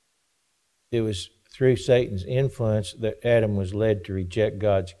it was through Satan's influence that Adam was led to reject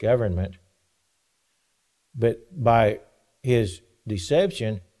God's government, but by his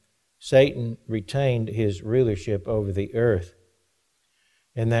deception, Satan retained his rulership over the earth.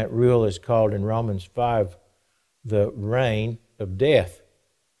 And that rule is called in Romans 5 the reign of death.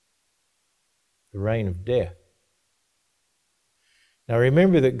 The reign of death. Now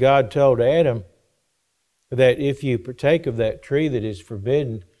remember that God told Adam that if you partake of that tree that is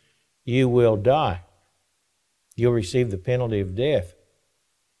forbidden, you will die. You'll receive the penalty of death.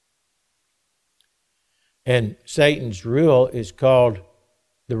 And Satan's rule is called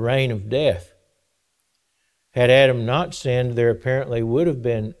the reign of death. Had Adam not sinned, there apparently would have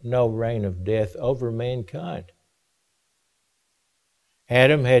been no reign of death over mankind.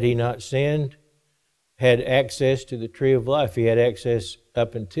 Adam, had he not sinned, had access to the tree of life. He had access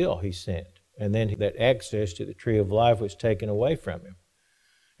up until he sinned. And then that access to the tree of life was taken away from him.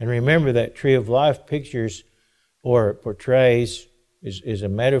 And remember, that tree of life pictures or portrays, is a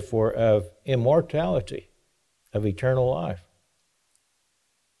metaphor of immortality, of eternal life.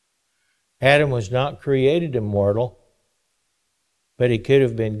 Adam was not created immortal, but he could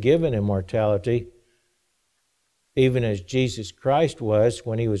have been given immortality, even as Jesus Christ was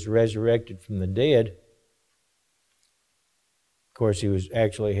when he was resurrected from the dead. Of course, he was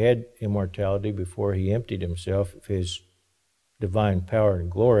actually had immortality before he emptied himself of his divine power and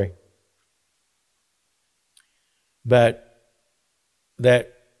glory. But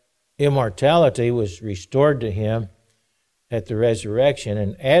that immortality was restored to him at the resurrection,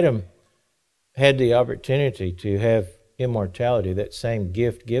 and Adam had the opportunity to have immortality, that same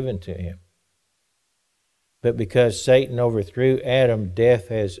gift given to him. But because Satan overthrew Adam, death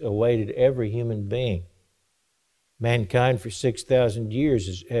has awaited every human being. Mankind for 6,000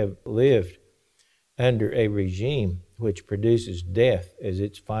 years have lived under a regime which produces death as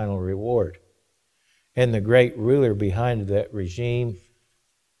its final reward. And the great ruler behind that regime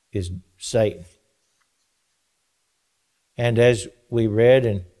is Satan. And as we read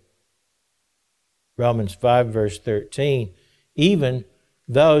in Romans 5 verse 13, even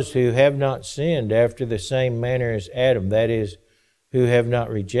those who have not sinned after the same manner as Adam, that is, who have not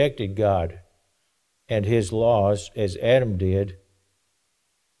rejected God and his laws as Adam did,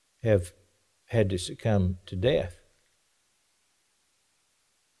 have had to succumb to death.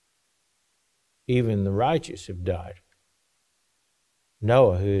 Even the righteous have died.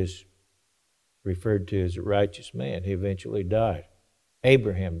 Noah, who is referred to as a righteous man, he eventually died.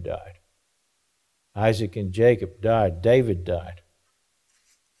 Abraham died. Isaac and Jacob died. David died.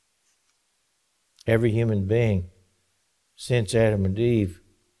 Every human being since Adam and Eve,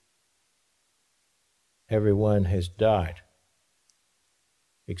 everyone has died.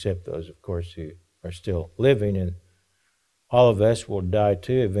 Except those, of course, who are still living. And all of us will die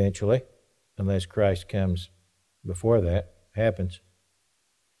too eventually, unless Christ comes before that happens.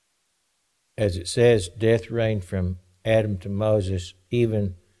 As it says, death reigned from Adam to Moses,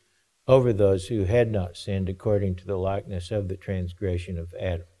 even over those who had not sinned according to the likeness of the transgression of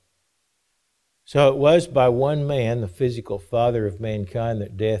Adam. So it was by one man, the physical father of mankind,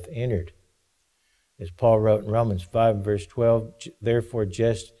 that death entered. As Paul wrote in Romans 5 verse 12, therefore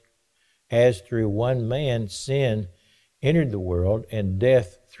just as through one man sin entered the world, and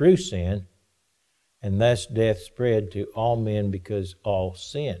death through sin, and thus death spread to all men because all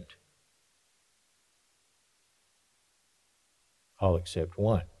sinned. All except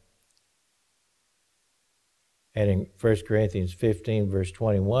one. And in 1 Corinthians 15 verse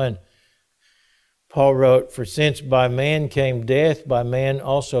 21, Paul wrote, for since by man came death, by man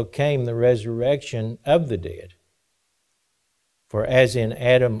also came the resurrection of the dead. For as in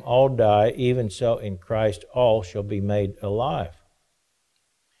Adam all die, even so in Christ all shall be made alive.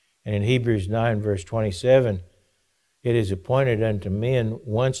 And in Hebrews 9 verse 27, it is appointed unto men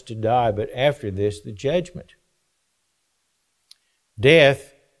once to die, but after this the judgment.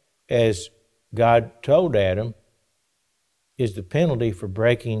 Death, as God told Adam, is the penalty for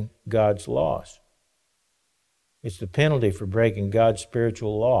breaking God's laws. It's the penalty for breaking God's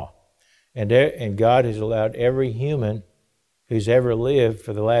spiritual law. And God has allowed every human who's ever lived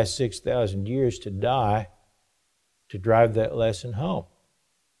for the last 6,000 years to die to drive that lesson home.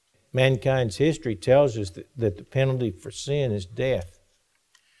 Mankind's history tells us that the penalty for sin is death.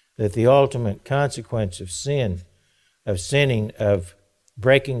 That the ultimate consequence of sin, of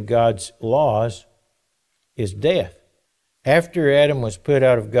breaking God's laws, is death. After Adam was put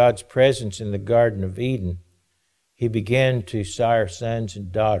out of God's presence in the Garden of Eden, he began to sire sons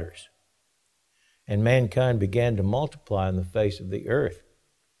and daughters, and mankind began to multiply on the face of the earth.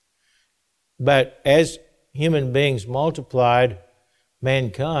 But as human beings multiplied,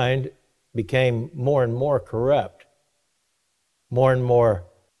 mankind became more and more corrupt, more and more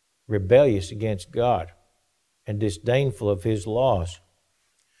rebellious against God, and disdainful of His laws.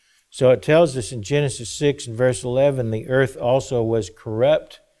 So it tells us in Genesis 6 and verse 11, the earth also was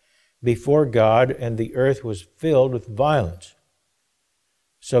corrupt before God, and the earth was filled with violence.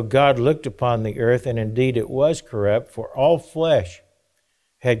 So God looked upon the earth, and indeed it was corrupt, for all flesh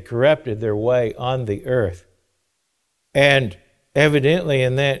had corrupted their way on the earth. And evidently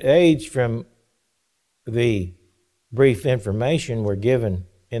in that age, from the brief information we're given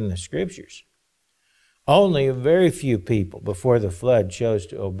in the Scriptures, only a very few people before the flood chose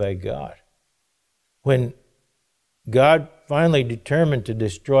to obey God. When God finally determined to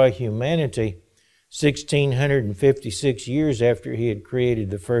destroy humanity 1,656 years after He had created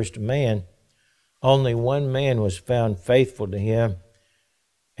the first man, only one man was found faithful to Him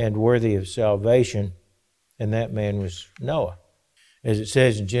and worthy of salvation, and that man was Noah. As it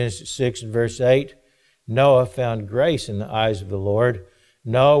says in Genesis 6 and verse 8, Noah found grace in the eyes of the Lord.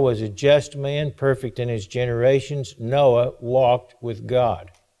 Noah was a just man, perfect in his generations. Noah walked with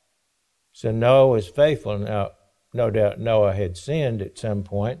God. So Noah was faithful. Now, no doubt Noah had sinned at some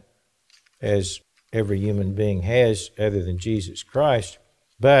point, as every human being has other than Jesus Christ,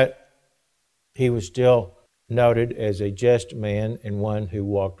 but he was still noted as a just man and one who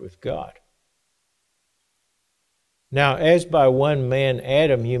walked with God. Now, as by one man,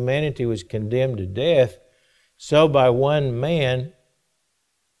 Adam, humanity was condemned to death, so by one man,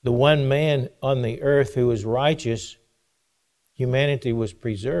 the one man on the earth who was righteous, humanity was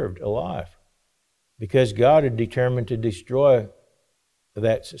preserved alive, because God had determined to destroy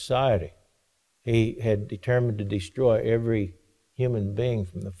that society. He had determined to destroy every human being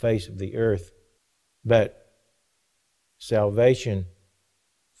from the face of the earth. But salvation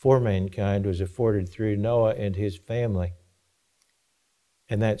for mankind was afforded through Noah and his family.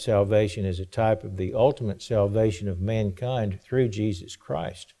 And that salvation is a type of the ultimate salvation of mankind through Jesus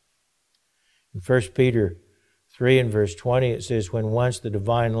Christ. In 1 Peter 3 and verse 20, it says, when once the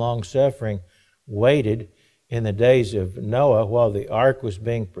divine long-suffering waited in the days of Noah while the ark was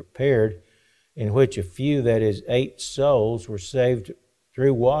being prepared, in which a few, that is 8 souls, were saved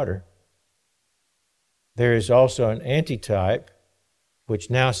through water. There is also an antitype which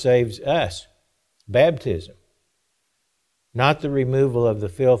now saves us, baptism. Not the removal of the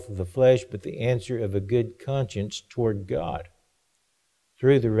filth of the flesh, but the answer of a good conscience toward God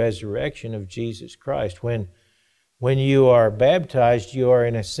through the resurrection of Jesus Christ. When you are baptized, you are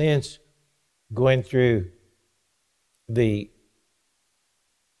in a sense going through the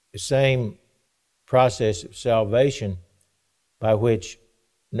same process of salvation by which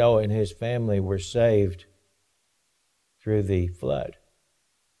Noah and his family were saved through the flood.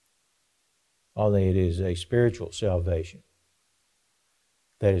 Only it is a spiritual salvation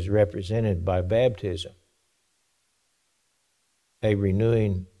that is represented by baptism, a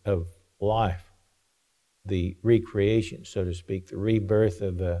renewing of life, the recreation, so to speak, the rebirth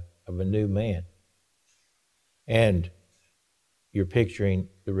of a new man. And you're picturing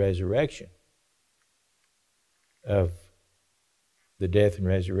the resurrection of the death and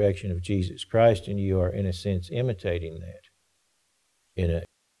resurrection of Jesus Christ, and you are, in a sense, imitating that in a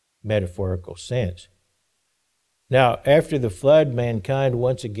metaphorical sense. Now, after the flood, mankind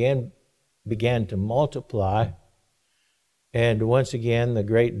once again began to multiply, and once again the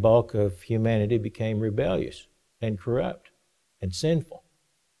great bulk of humanity became rebellious and corrupt and sinful.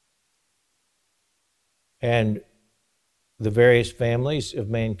 And the various families of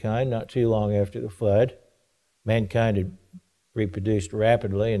mankind, not too long after the flood, mankind had reproduced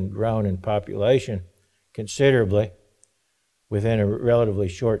rapidly and grown in population considerably within a relatively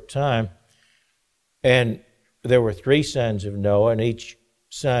short time. And there were 3 sons of Noah, and each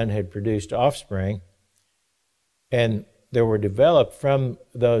son had produced offspring. And there were developed from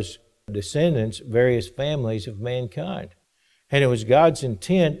those descendants various families of mankind. And it was God's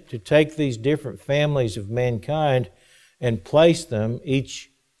intent to take these different families of mankind and place them, each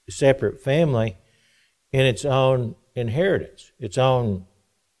separate family, in its own inheritance, its own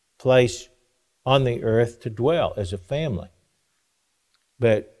place on the earth to dwell as a family.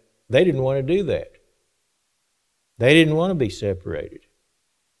 But they didn't want to do that. They didn't want to be separated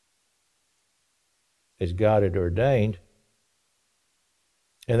as God had ordained.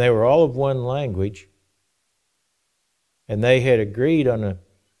 And they were all of one language, and they had agreed on a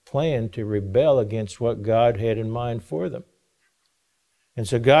plan to rebel against what God had in mind for them. And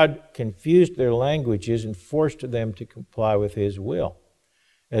so God confused their languages and forced them to comply with His will.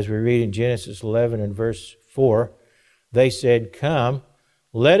 As we read in Genesis 11 and verse 4, they said, "Come,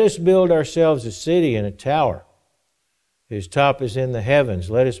 let us build ourselves a city and a tower, whose top is in the heavens.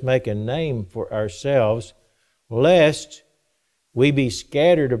 Let us make a name for ourselves, lest we be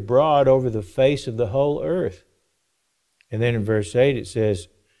scattered abroad over the face of the whole earth." And then in verse 8 it says,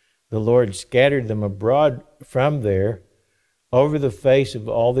 "The Lord scattered them abroad from there over the face of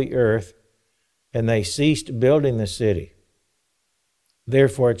all the earth, and they ceased building the city.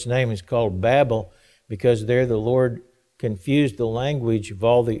 Therefore its name is called Babel, because there the Lord confused the language of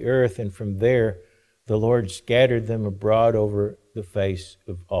all the earth, and from there the Lord scattered them abroad over the face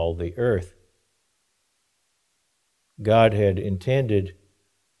of all the earth." God had intended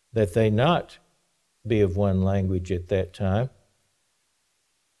that they not be of one language at that time,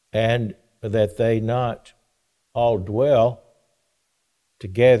 and that they not all dwell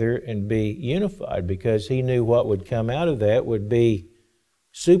together and be unified, because He knew what would come out of that would be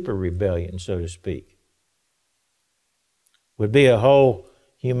super rebellion, so to speak. Would be a whole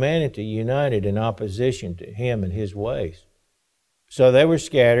humanity united in opposition to Him and His ways. So they were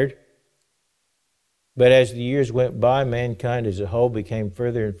scattered. But as the years went by, mankind as a whole became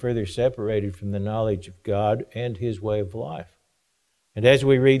further and further separated from the knowledge of God and His way of life. And as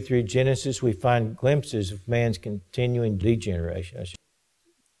we read through Genesis, we find glimpses of man's continuing degeneration.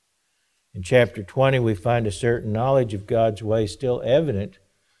 In chapter 20, we find a certain knowledge of God's way still evident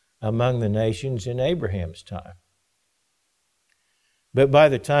among the nations in Abraham's time. But by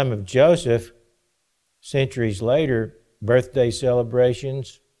the time of Joseph, centuries later, birthday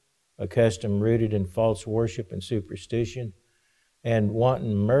celebrations, a custom rooted in false worship and superstition, and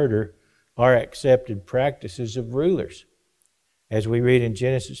wanton murder are accepted practices of rulers. As we read in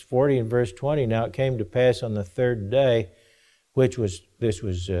Genesis 40 and verse 20, "Now it came to pass on the third day," this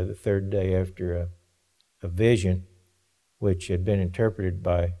was the third day after a vision, which had been interpreted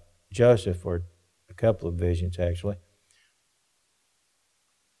by Joseph, or a couple of visions actually.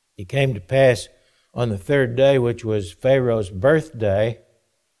 "It came to pass on the third day, which was Pharaoh's birthday,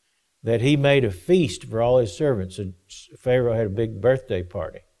 that he made a feast for all his servants." So Pharaoh had a big birthday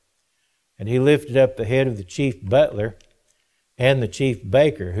party. "And he lifted up the head of the chief butler and the chief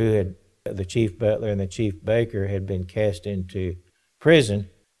baker," the chief butler and the chief baker had been cast into prison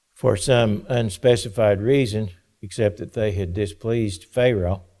for some unspecified reason, except that they had displeased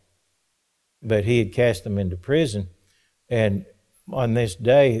Pharaoh. But he had cast them into prison. And on this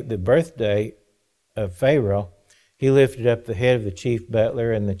day, the birthday of Pharaoh, he lifted up the head of the chief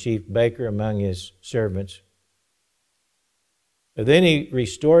butler and the chief baker among his servants. But then he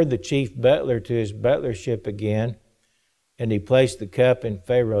restored the chief butler to his butlership again, and he placed the cup in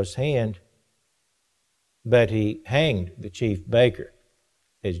Pharaoh's hand, but he hanged the chief baker,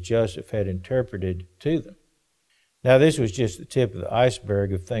 as Joseph had interpreted to them. Now, this was just the tip of the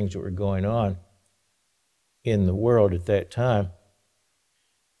iceberg of things that were going on in the world at that time.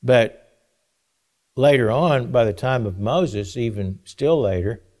 But later on, by the time of Moses, even still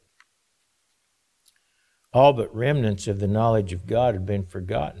later, all but remnants of the knowledge of God had been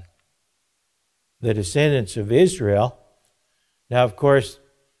forgotten. The descendants of Israel, now of course,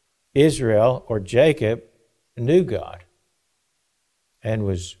 Israel, or Jacob, knew God and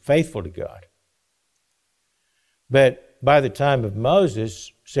was faithful to God. But by the time of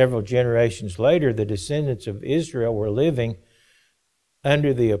Moses, several generations later, the descendants of Israel were living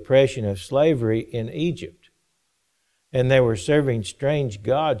under the oppression of slavery in Egypt. And they were serving strange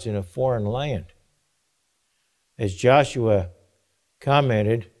gods in a foreign land. As Joshua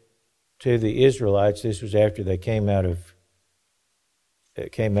commented to the Israelites, this was after they came out of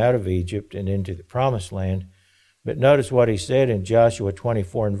Egypt and into the Promised Land. But notice what he said in Joshua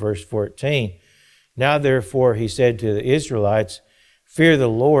 24 and verse 14. "Now therefore," he said to the Israelites, "fear the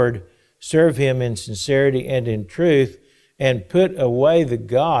Lord, serve Him in sincerity and in truth, and put away the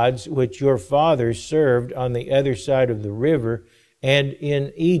gods which your fathers served on the other side of the river and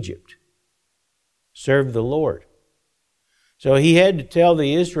in Egypt. Serve the Lord." So he had to tell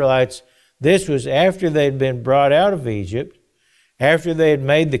the Israelites, this was after they'd been brought out of Egypt, after they had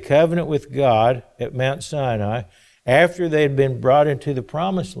made the covenant with God at Mount Sinai, after they had been brought into the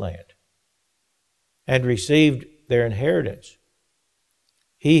Promised Land and received their inheritance.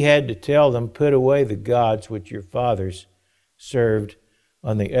 He had to tell them, put away the gods which your fathers served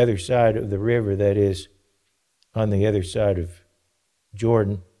on the other side of the river, that is, on the other side of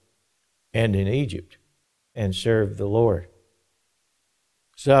Jordan and in Egypt, and serve the Lord.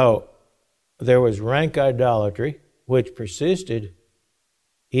 So there was rank idolatry, which persisted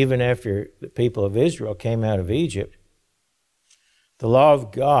even after the people of Israel came out of Egypt. The law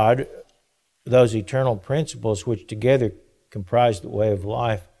of God, those eternal principles which together comprise the way of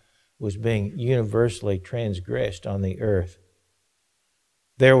life, was being universally transgressed on the earth.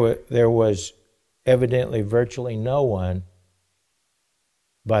 There was evidently virtually no one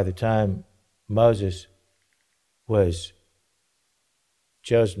by the time Moses was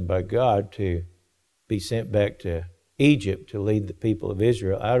chosen by God to be sent back to Egypt to lead the people of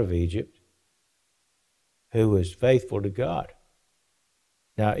Israel out of Egypt, who was faithful to God.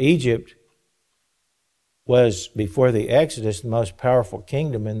 Now, Egypt was, before the Exodus, the most powerful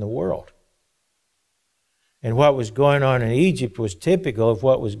kingdom in the world. And what was going on in Egypt was typical of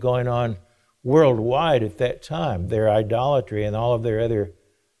what was going on worldwide at that time, their idolatry and all of their other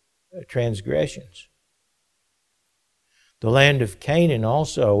transgressions. The land of Canaan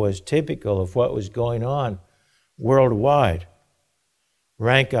also was typical of what was going on worldwide.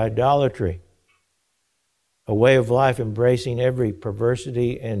 Rank idolatry, a way of life embracing every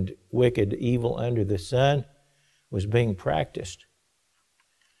perversity and wicked evil under the sun, was being practiced.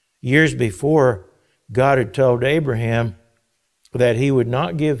 Years before, God had told Abraham that he would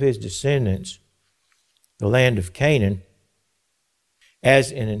not give his descendants the land of Canaan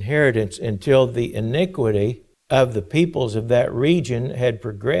as an inheritance until the iniquity of the peoples of that region had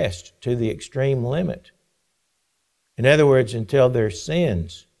progressed to the extreme limit. In other words, until their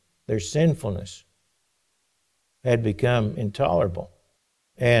sins, their sinfulness, had become intolerable.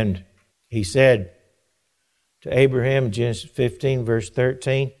 And he said to Abraham, Genesis 15, verse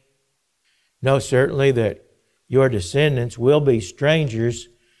 13, "Know certainly that your descendants will be strangers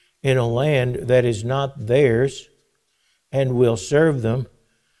in a land that is not theirs, and will serve them,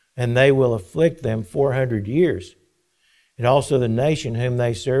 and they will afflict them 400 years. And also the nation whom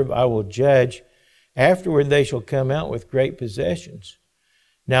they serve I will judge. Afterward they shall come out with great possessions.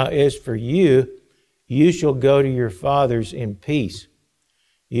 Now as for you, you shall go to your fathers in peace.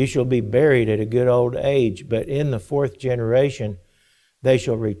 You shall be buried at a good old age, but in the 4th generation they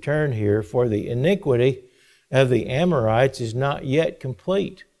shall return here, for the iniquity of the Amorites is not yet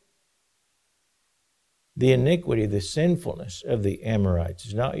complete." The iniquity, the sinfulness of the Amorites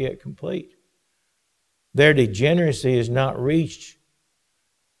is not yet complete. Their degeneracy has not reached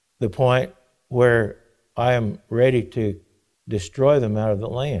the point where I am ready to destroy them out of the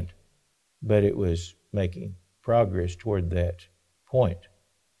land. But it was making progress toward that point.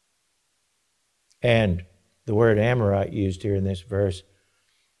 And the word Amorite used here in this verse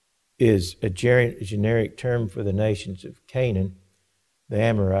is a generic term for the nations of Canaan. The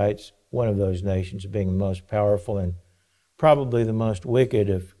Amorites, one of those nations, being the most powerful and probably the most wicked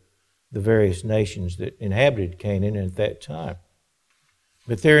of the various nations that inhabited Canaan at that time.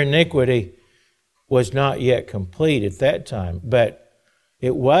 But their iniquity was not yet complete at that time, but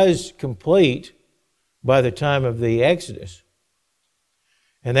it was complete by the time of the Exodus.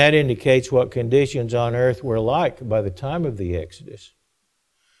 And that indicates what conditions on earth were like by the time of the Exodus.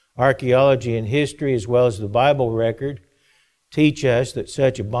 Archaeology and history, as well as the Bible record, teach us that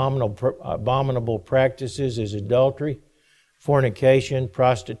such abominable practices as adultery, fornication,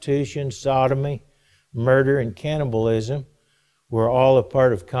 prostitution, sodomy, murder, and cannibalism were all a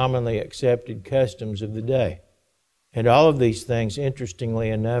part of commonly accepted customs of the day. And all of these things, interestingly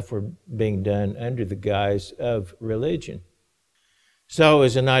enough, were being done under the guise of religion. So it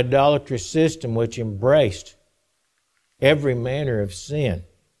was an idolatrous system which embraced every manner of sin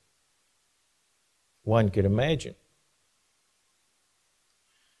one could imagine.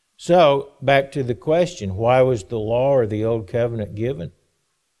 So, back to the question, why was the law or the Old Covenant given?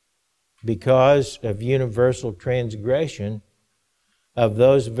 Because of universal transgression of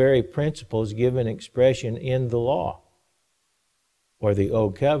those very principles given expression in the law or the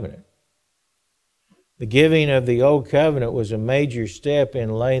Old Covenant. The giving of the Old Covenant was a major step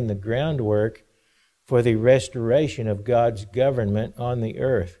in laying the groundwork for the restoration of God's government on the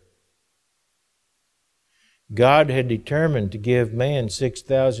earth. God had determined to give man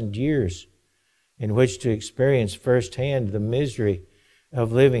 6,000 years in which to experience firsthand the misery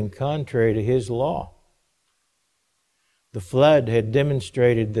of living contrary to His law. The flood had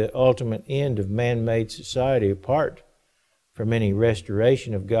demonstrated the ultimate end of man-made society apart from any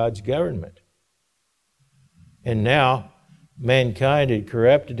restoration of God's government. And now, mankind had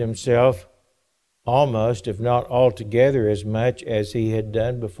corrupted himself almost, if not altogether, as much as he had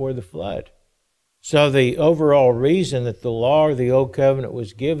done before the flood. So the overall reason that the law or the Old Covenant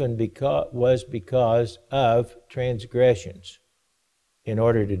was given was because of transgressions in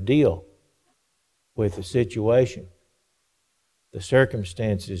order to deal with the situation, the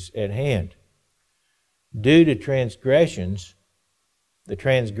circumstances at hand. Due to transgressions, the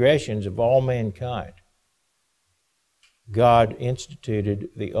transgressions of all mankind, God instituted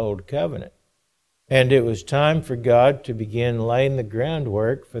the Old Covenant. And it was time for God to begin laying the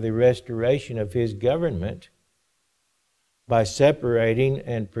groundwork for the restoration of His government by separating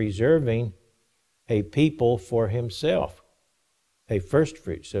and preserving a people for Himself, a first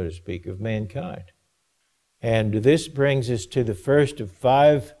fruit, so to speak, of mankind. And this brings us to the first of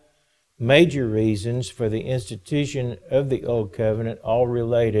 5 major reasons for the institution of the Old Covenant, all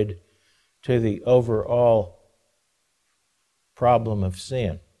related to the overall problem of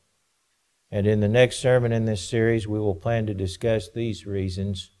sin. And in the next sermon in this series, we will plan to discuss these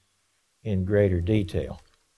reasons in greater detail.